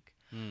Starlink.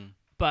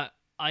 But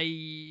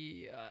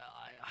I'm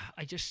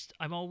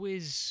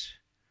always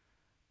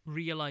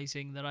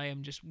realizing that I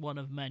am just one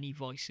of many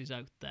voices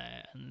out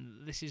there,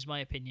 and this is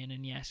my opinion.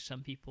 And yes,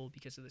 some people,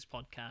 because of this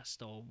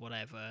podcast or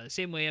whatever, the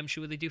same way I'm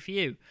sure they do for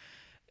you,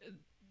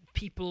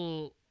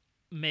 people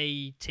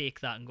may take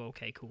that and go,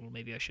 okay, cool,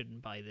 maybe I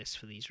shouldn't buy this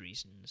for these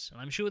reasons.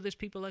 And I'm sure there's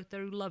people out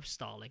there who love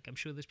Starlink. I'm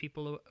sure there's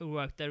people who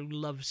are out there who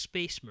love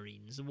Space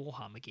Marines, the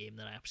Warhammer game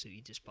that I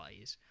absolutely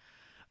despise.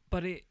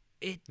 But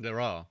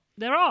there are,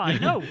 I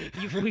know.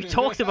 We've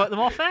talked about them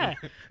off air.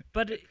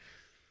 But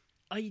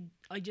I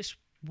just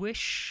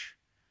wish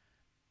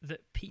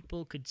that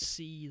people could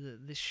see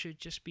that this should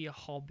just be a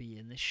hobby,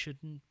 and this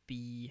shouldn't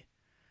be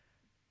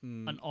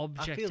an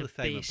object to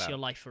base your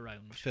life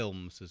around.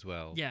 Films as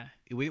well. Yeah.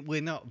 We're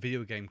not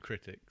video game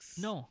critics.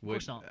 No, of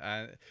course not.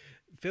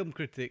 Film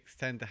critics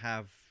tend to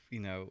have,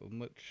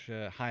 much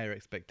higher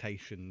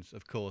expectations,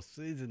 of course.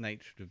 It is the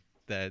nature of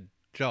their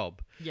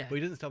job. Yeah. But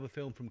it doesn't stop a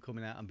film from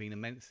coming out and being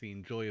immensely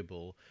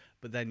enjoyable,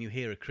 but then you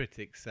hear a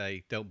critic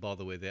say, don't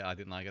bother with it, I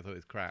didn't like it, I thought it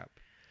was crap.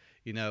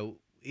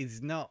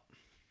 It's not...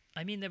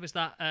 I mean, there was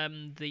that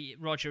the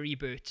Roger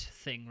Ebert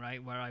thing,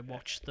 right, where I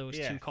watched those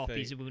two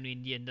copies of Moon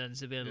Indian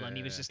Dunzaville, and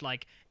he was just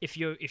like, if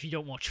you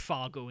don't watch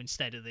Fargo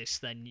instead of this,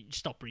 then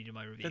stop reading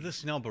my reviews. There's a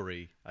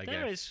snobbery, I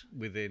there guess, is.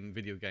 within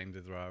video games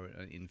as there are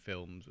in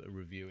films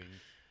reviewing.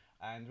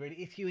 And really,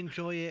 if you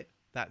enjoy it,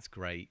 that's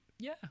great.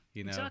 Yeah,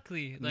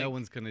 exactly. No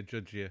one's going to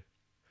judge you.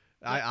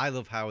 I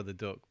love Howard the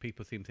Duck.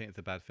 People seem to think it's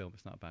a bad film.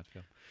 It's not a bad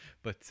film.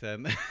 But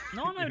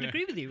no, I would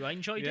agree with you. I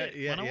enjoyed it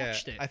when I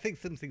watched it. I think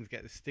some things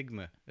get the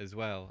stigma as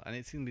well, and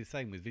it seems to be the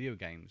same with video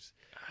games,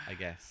 I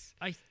guess.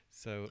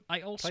 I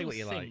also play what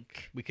you think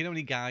like. We can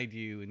only guide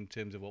you in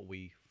terms of what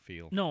we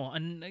feel. No,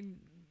 and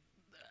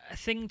a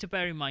thing to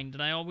bear in mind,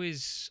 and I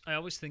always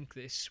think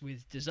this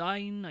with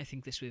design. I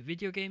think this with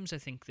video games. I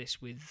think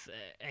this with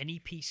any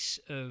piece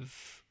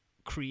of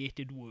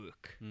created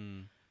work.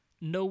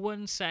 No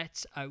one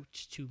sets out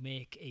to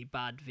make a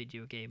bad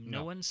video game.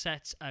 No one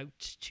sets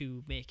out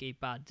to make a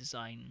bad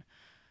design.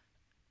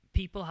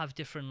 People have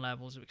different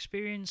levels of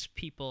experience.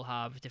 People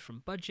have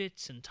different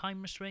budgets and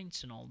time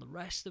restraints and all the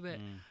rest of it.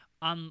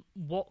 And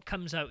what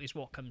comes out is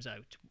what comes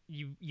out.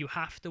 You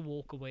have to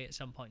walk away at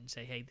some point and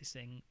say, hey,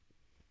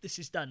 this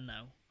is done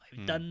now.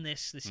 I've done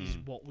this. This is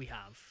what we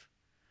have.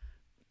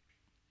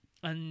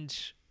 And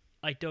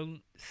I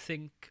don't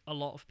think a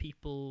lot of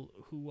people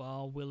who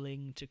are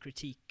willing to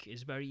critique,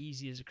 it's very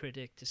easy as a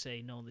critic to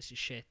say, no, this is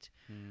shit,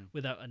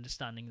 without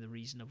understanding the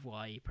reason of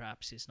why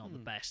perhaps it's not the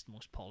best,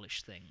 most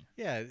polished thing.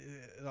 Yeah,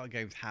 a lot of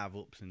games have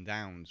ups and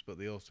downs, but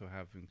they also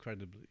have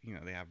incredibly,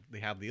 they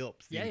have the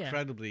ups,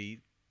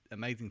 incredibly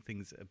amazing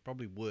things that are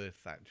probably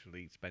worth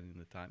actually spending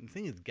the time. The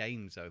thing is,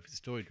 games, though, if it's a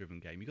story-driven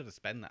game, you've got to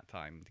spend that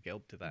time to get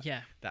up to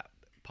that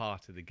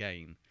part of the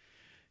game.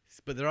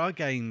 But there are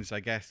games,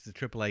 I guess, the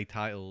AAA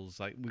titles,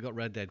 like we've got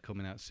Red Dead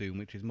coming out soon,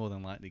 which is more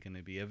than likely going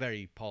to be a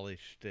very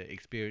polished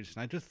experience.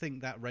 And I just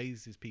think that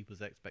raises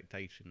people's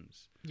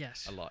expectations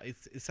a lot.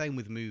 It's the same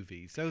with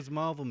movies. Those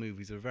Marvel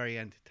movies are very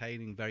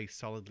entertaining, very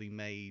solidly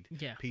made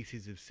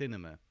pieces of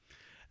cinema.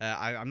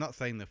 I'm not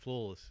saying they're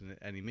flawless in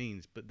any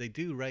means, but they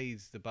do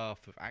raise the bar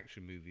for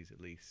action movies,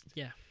 at least.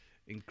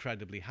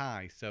 Incredibly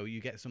high. So you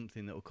get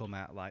something that will come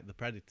out like The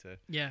Predator,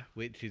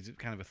 which is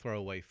kind of a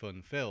throwaway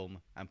fun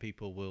film, and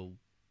people will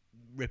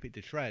rip it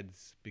to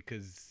shreds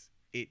because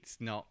it's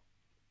not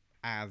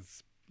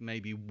as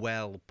maybe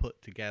well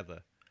put together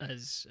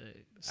as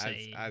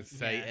say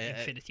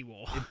Infinity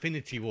War.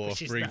 Infinity War,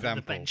 which is for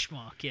example, the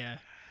benchmark.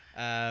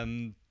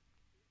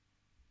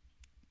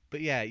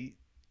 But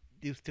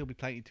you'll still be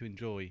plenty to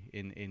enjoy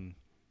in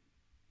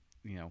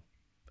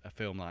a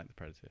film like The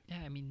Predator.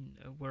 Yeah, I mean,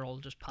 we're all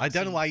just passing. I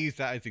don't know why I use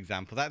that as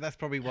example. That's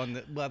probably one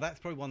that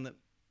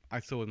I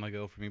saw with my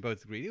girlfriend. We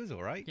both agreed it was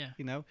all right.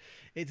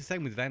 It's the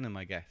same with Venom,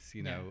 I guess.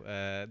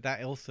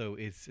 That also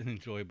is an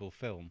enjoyable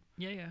film.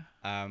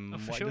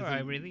 For sure,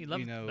 I really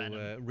love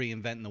Venom.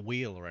 Reinventing the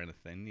wheel or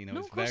anything.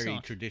 It's very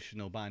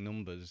traditional by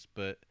numbers,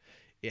 but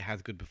it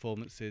has good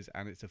performances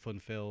and it's a fun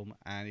film.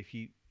 And if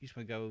you just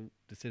want to go to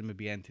the cinema,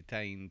 be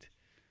entertained,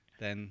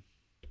 then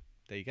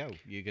there you go.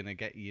 You're gonna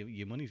get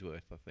your money's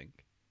worth, I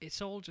think.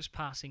 It's all just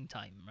passing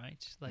time,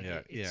 right?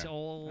 It's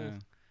all.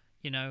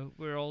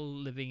 We're all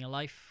living a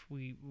life.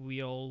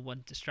 We all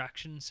want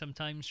distraction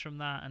sometimes from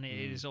that, and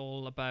it is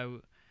all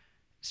about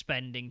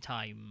spending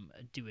time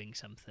doing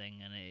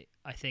something. And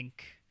I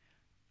think,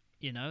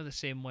 the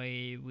same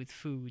way with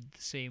food,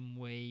 the same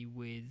way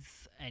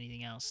with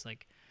anything else.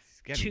 Like,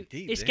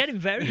 it's getting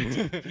very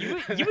deep.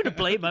 You would have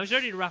blamed me. I was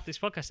ready to wrap this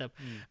podcast up.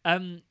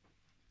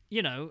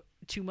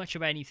 Too much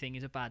of anything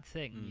is a bad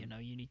thing.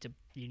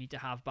 You need to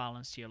have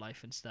balance to your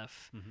life and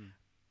stuff.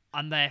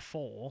 And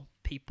therefore,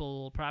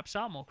 people perhaps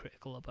are more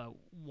critical about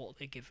what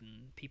they're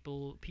given.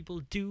 People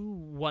do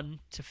want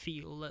to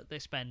feel that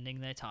they're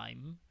spending their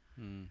time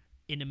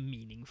in a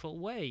meaningful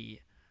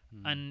way.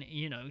 And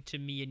to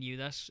me and you,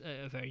 that's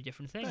a very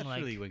different thing.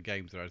 Especially when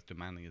games are as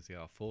demanding as they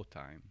are for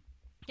time.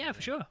 Yeah,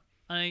 for sure.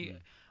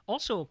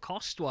 Also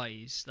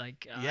cost-wise,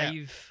 like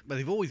but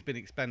they've always been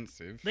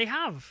expensive. They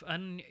have,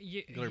 and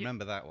you gotta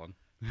remember that one.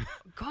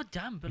 God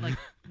damn, but like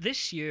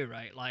this year,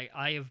 right? Like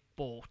I have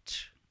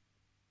bought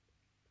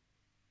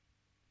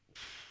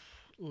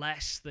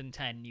less than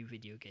 10 new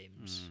video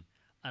games.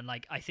 And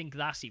like I think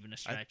that's even a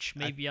stretch.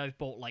 Maybe I've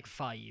bought like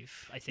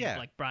 5. I think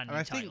like brand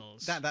new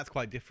titles. That's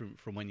quite different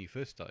from when you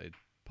first started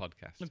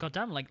podcasting. God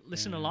damn, like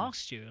listen to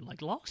last year.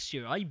 Like last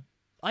year,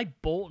 I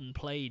bought and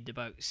played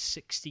about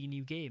 60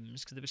 new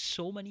games because there were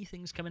so many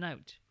things coming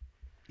out.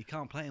 You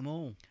can't play them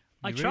all.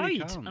 I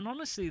tried, and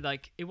honestly,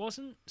 like it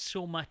wasn't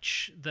so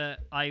much that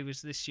I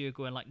was this year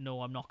going like,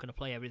 no, I'm not going to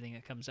play everything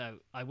that comes out.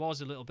 I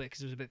was a little bit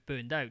because I was a bit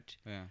burned out.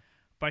 Yeah.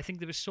 But I think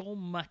there was so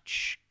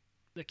much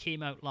that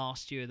came out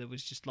last year that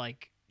was just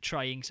like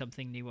trying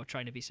something new or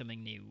trying to be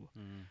something new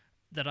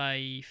that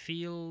I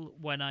feel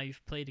when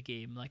I've played a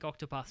game like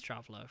Octopath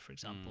Traveler, for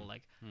example.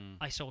 Like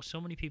I saw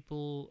so many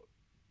people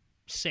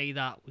say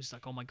that was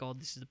like, oh my god,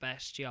 this is the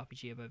best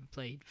JRPG I've ever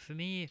played. For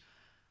me,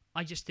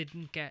 I just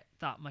didn't get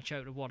that much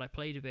out of what I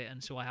played of it,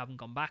 and so I haven't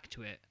gone back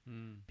to it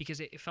because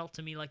it felt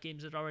to me like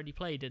games I'd already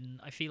played. And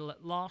I feel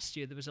that last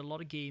year there was a lot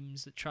of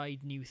games that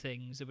tried new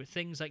things. There were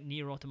things like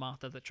Nier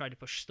Automata that tried to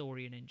push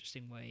story in an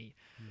interesting way.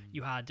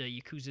 You had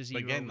Yakuza 0.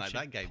 But again, like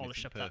that game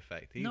isn't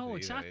perfect either. No,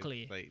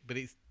 exactly. But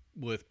it's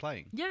worth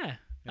playing. Yeah,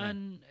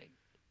 and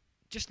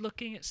just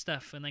looking at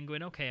stuff and then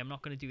going, okay, I'm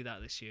not going to do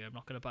that this year. I'm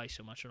not going to buy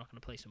so much. I'm not going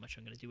to play so much.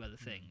 I'm going to do other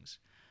things.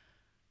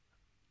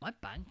 My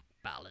bank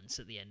balance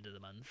at the end of the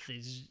month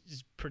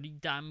is pretty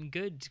damn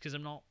good because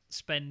I'm not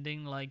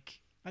spending like.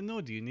 And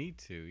nor do you need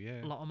to,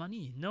 yeah. A lot of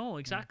money. No,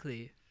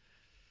 exactly.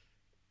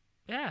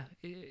 Yeah,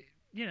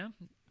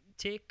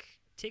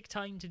 take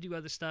time to do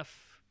other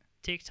stuff.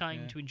 Take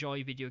time to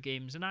enjoy video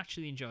games and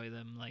actually enjoy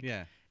them. Like,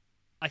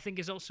 I think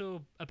there's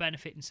also a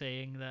benefit in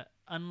saying that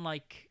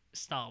unlike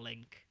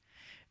Starlink,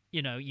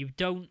 you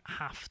don't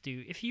have to.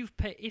 If you've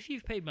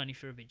paid money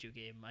for a video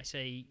game, I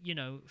say,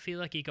 feel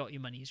like you got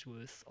your money's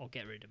worth or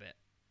get rid of it.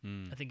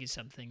 I think it's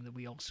something that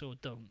we also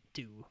don't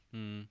do.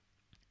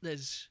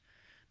 There's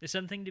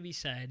something to be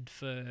said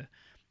for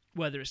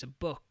whether it's a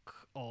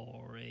book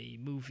or a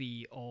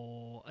movie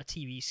or a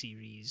TV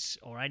series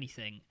or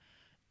anything.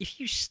 If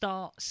you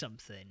start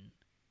something,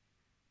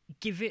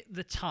 give it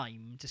the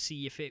time to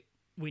see if it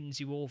wins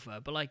you over.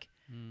 But like,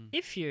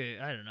 if you're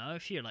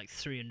like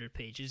 300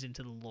 pages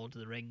into the Lord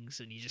of the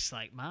Rings and you're just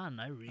like, man,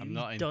 I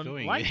really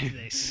don't like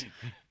this,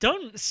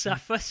 don't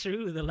suffer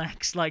through the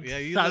next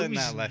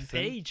 1,000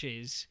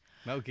 pages.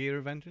 Metal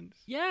Gear Vengeance.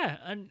 Yeah,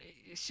 and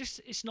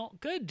it's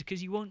not good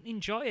because you won't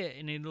enjoy it,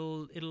 and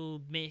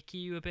it'll make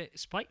you a bit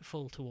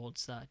spiteful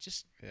towards that.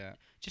 Just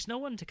know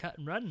when to cut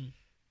and run.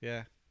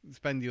 Yeah,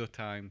 spend your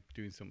time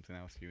doing something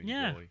else you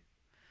enjoy.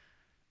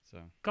 So.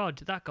 God,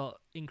 that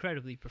got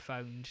incredibly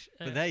profound.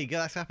 But there you go.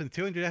 That's happened.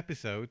 200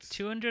 episodes.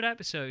 200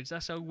 episodes.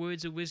 That's our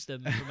words of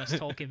wisdom from us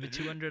talking for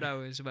 200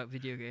 hours about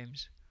video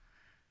games.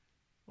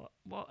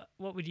 What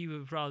would you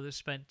have rather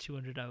spent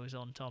 200 hours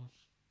on, Tom?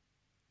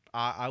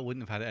 I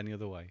wouldn't have had it any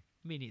other way.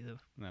 Me neither.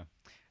 No.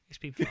 It's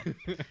been fun.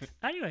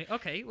 Anyway,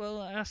 okay. Well,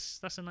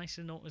 that's a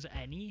nicer note as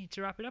any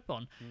to wrap it up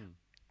on.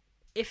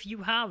 If you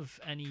have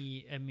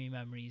any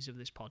memories of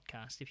this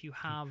podcast, if you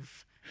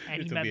have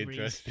any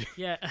memories,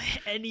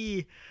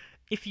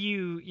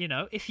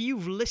 if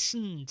you've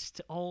listened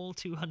to all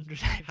 200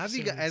 episodes, have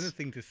you got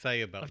anything to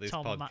say about this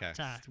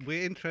podcast?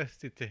 We're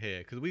interested to hear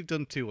because we've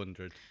done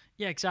 200.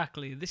 Yeah,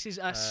 exactly. This is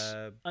us,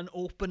 an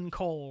open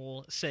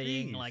call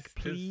saying,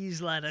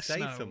 please let us know.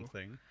 Say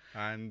something,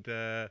 and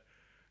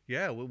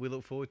we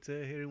look forward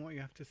to hearing what you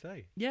have to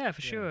say. Yeah,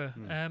 for sure.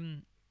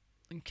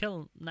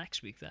 Until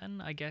next week,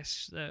 then I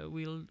guess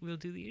we'll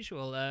do the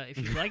usual. If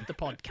you like the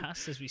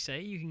podcast, as we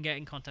say, you can get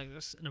in contact with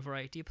us in a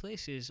variety of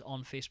places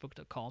on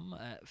Facebook.com,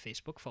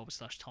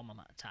 Facebook/Tom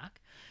Attack.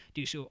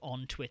 Do so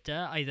on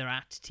Twitter, either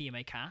at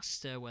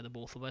TMAcast, where the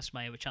both of us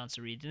may have a chance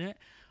of reading it,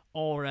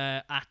 or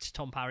at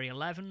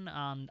TomParry11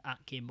 and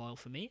at GameBoyle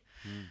for me.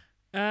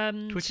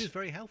 Twitter's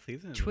very healthy,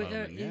 isn't it?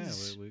 Twitter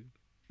is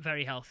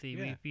very healthy.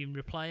 Yeah. We've been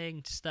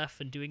replying to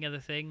stuff and doing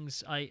other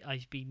things.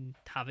 I've been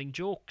having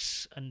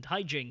jokes and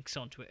hijinks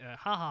on Twitter.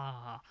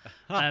 Ha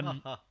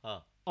ha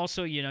ha.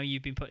 Also,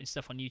 you've been putting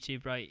stuff on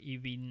YouTube, right?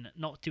 You've been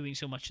not doing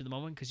so much at the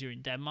moment because you're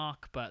in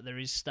Denmark, but there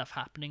is stuff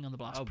happening on the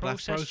Blast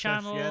Process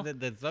channel. Yeah,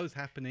 there's those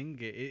happening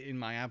in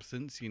my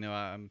absence.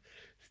 I'm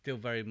still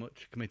very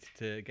much committed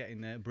to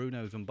getting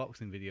Bruno's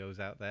unboxing videos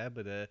out there,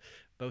 but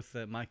both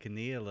Mike and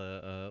Neil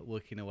are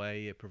working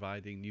away,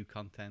 providing new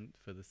content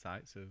for the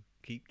site, so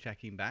keep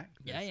checking back.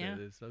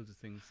 There's loads of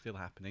things still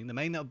happening. There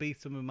may not be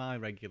some of my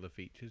regular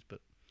features, but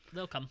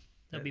they'll come.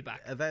 They'll be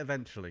back.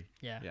 Eventually.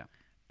 Yeah.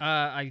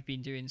 I've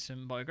been doing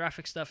some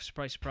biographic stuff.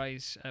 Surprise,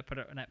 surprise. I put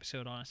out an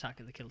episode on Attack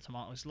of the Killer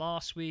Tomatoes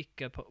last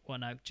week. I put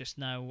one out just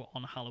now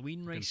on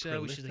Halloween Racer,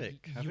 which is a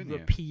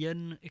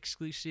European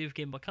exclusive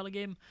Game Boy Color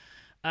game.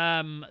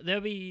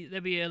 There'll be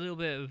a little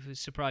bit of a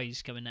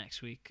surprise coming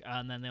next week,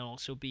 and then there'll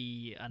also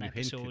be an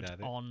episode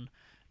on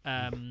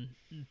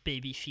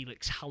Baby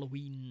Felix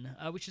Halloween,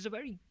 which is a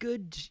very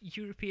good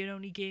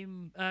European-only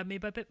game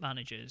made by Bit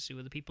Managers, who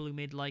are the people who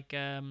made like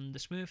the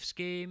Smurfs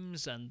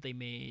games, and they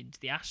made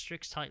the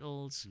Asterix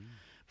titles.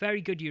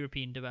 Very good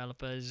European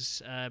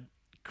developers.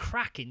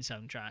 Cracking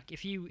soundtrack.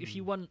 If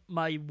you want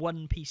my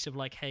one piece of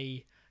like,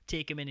 hey,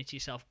 take a minute to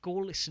yourself, go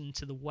listen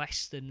to the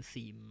Western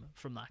theme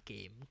from that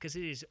game, because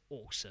it is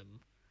awesome.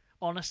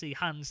 Honestly,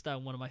 hands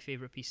down, one of my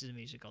favourite pieces of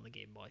music on the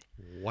Game Boy.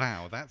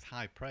 Wow, that's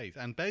high praise.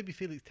 And Baby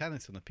Felix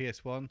Tennis on the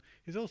PS1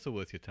 is also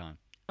worth your time.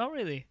 Oh,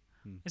 really?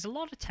 There's a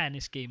lot of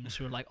tennis games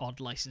who are like odd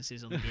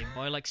licenses on the Game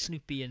Boy, like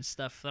Snoopy and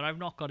stuff that I've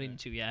not got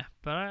into yet.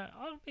 But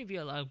I'll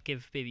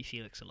give Baby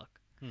Felix a look.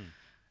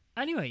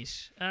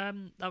 Anyways,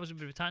 that was a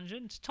bit of a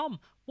tangent. Tom,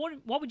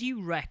 what would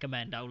you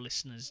recommend our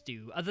listeners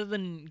do other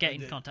than get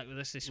in contact with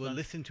us this month?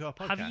 Listen to our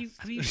podcast.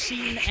 Have you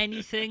seen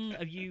anything?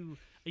 Are you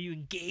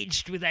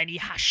engaged with any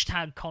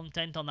hashtag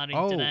content on that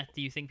internet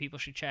that you think people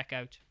should check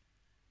out?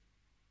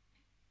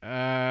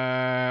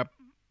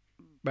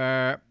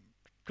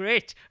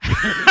 Great.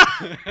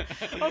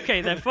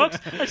 Okay then, folks.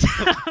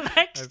 Until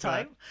next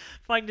time,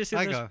 find us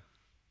in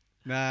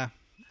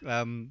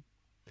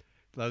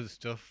loads of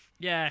stuff.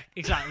 Yeah,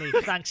 exactly.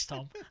 Thanks,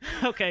 Tom.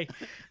 Okay,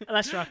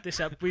 let's wrap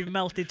this up. We've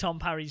melted Tom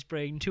Parry's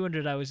brain.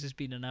 200 hours has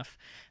been enough.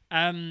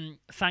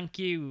 Thank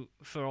you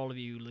for all of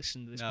you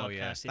listening to this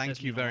podcast. Yeah.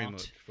 Thank you very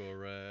much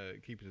for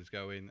keeping us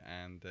going.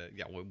 And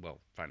well,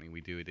 frankly, we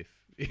do it if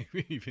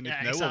even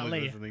if no one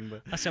was listening.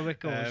 But that's how it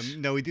goes.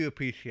 No, we do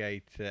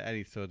appreciate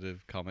any sort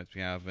of comments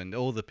we have, and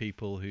all the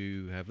people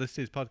who have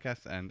listened to this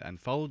podcast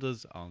and followed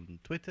us on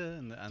Twitter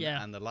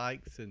and the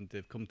likes, and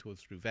have come to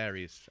us through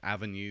various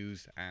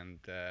avenues, and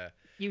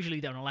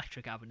usually down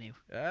Electric Avenue.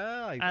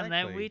 Exactly. And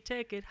then we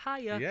take it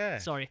higher. Yeah.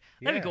 Sorry.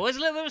 There we go. There's a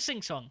little bit of a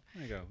sing-song.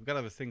 There you go. We've got to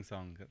have a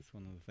sing-song. That's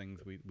one of the things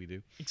we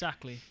do.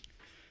 Exactly.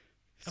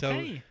 So,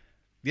 okay.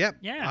 Yeah.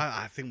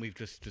 I think we've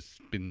just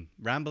been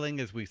rambling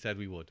as we said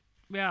we would.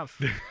 We have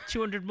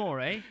 200 more,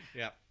 eh?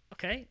 Yeah.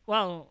 Okay.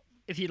 Well,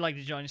 if you'd like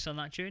to join us on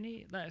that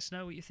journey, let us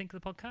know what you think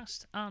of the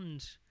podcast,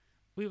 and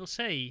we will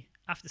say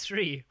after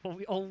 3 what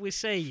we always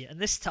say, and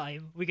this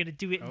time we're going to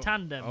do it in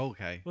tandem.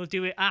 Okay. We'll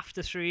do it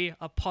after 3,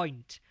 a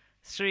point.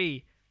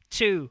 3,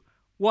 2,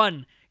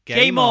 1.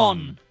 Game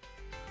on!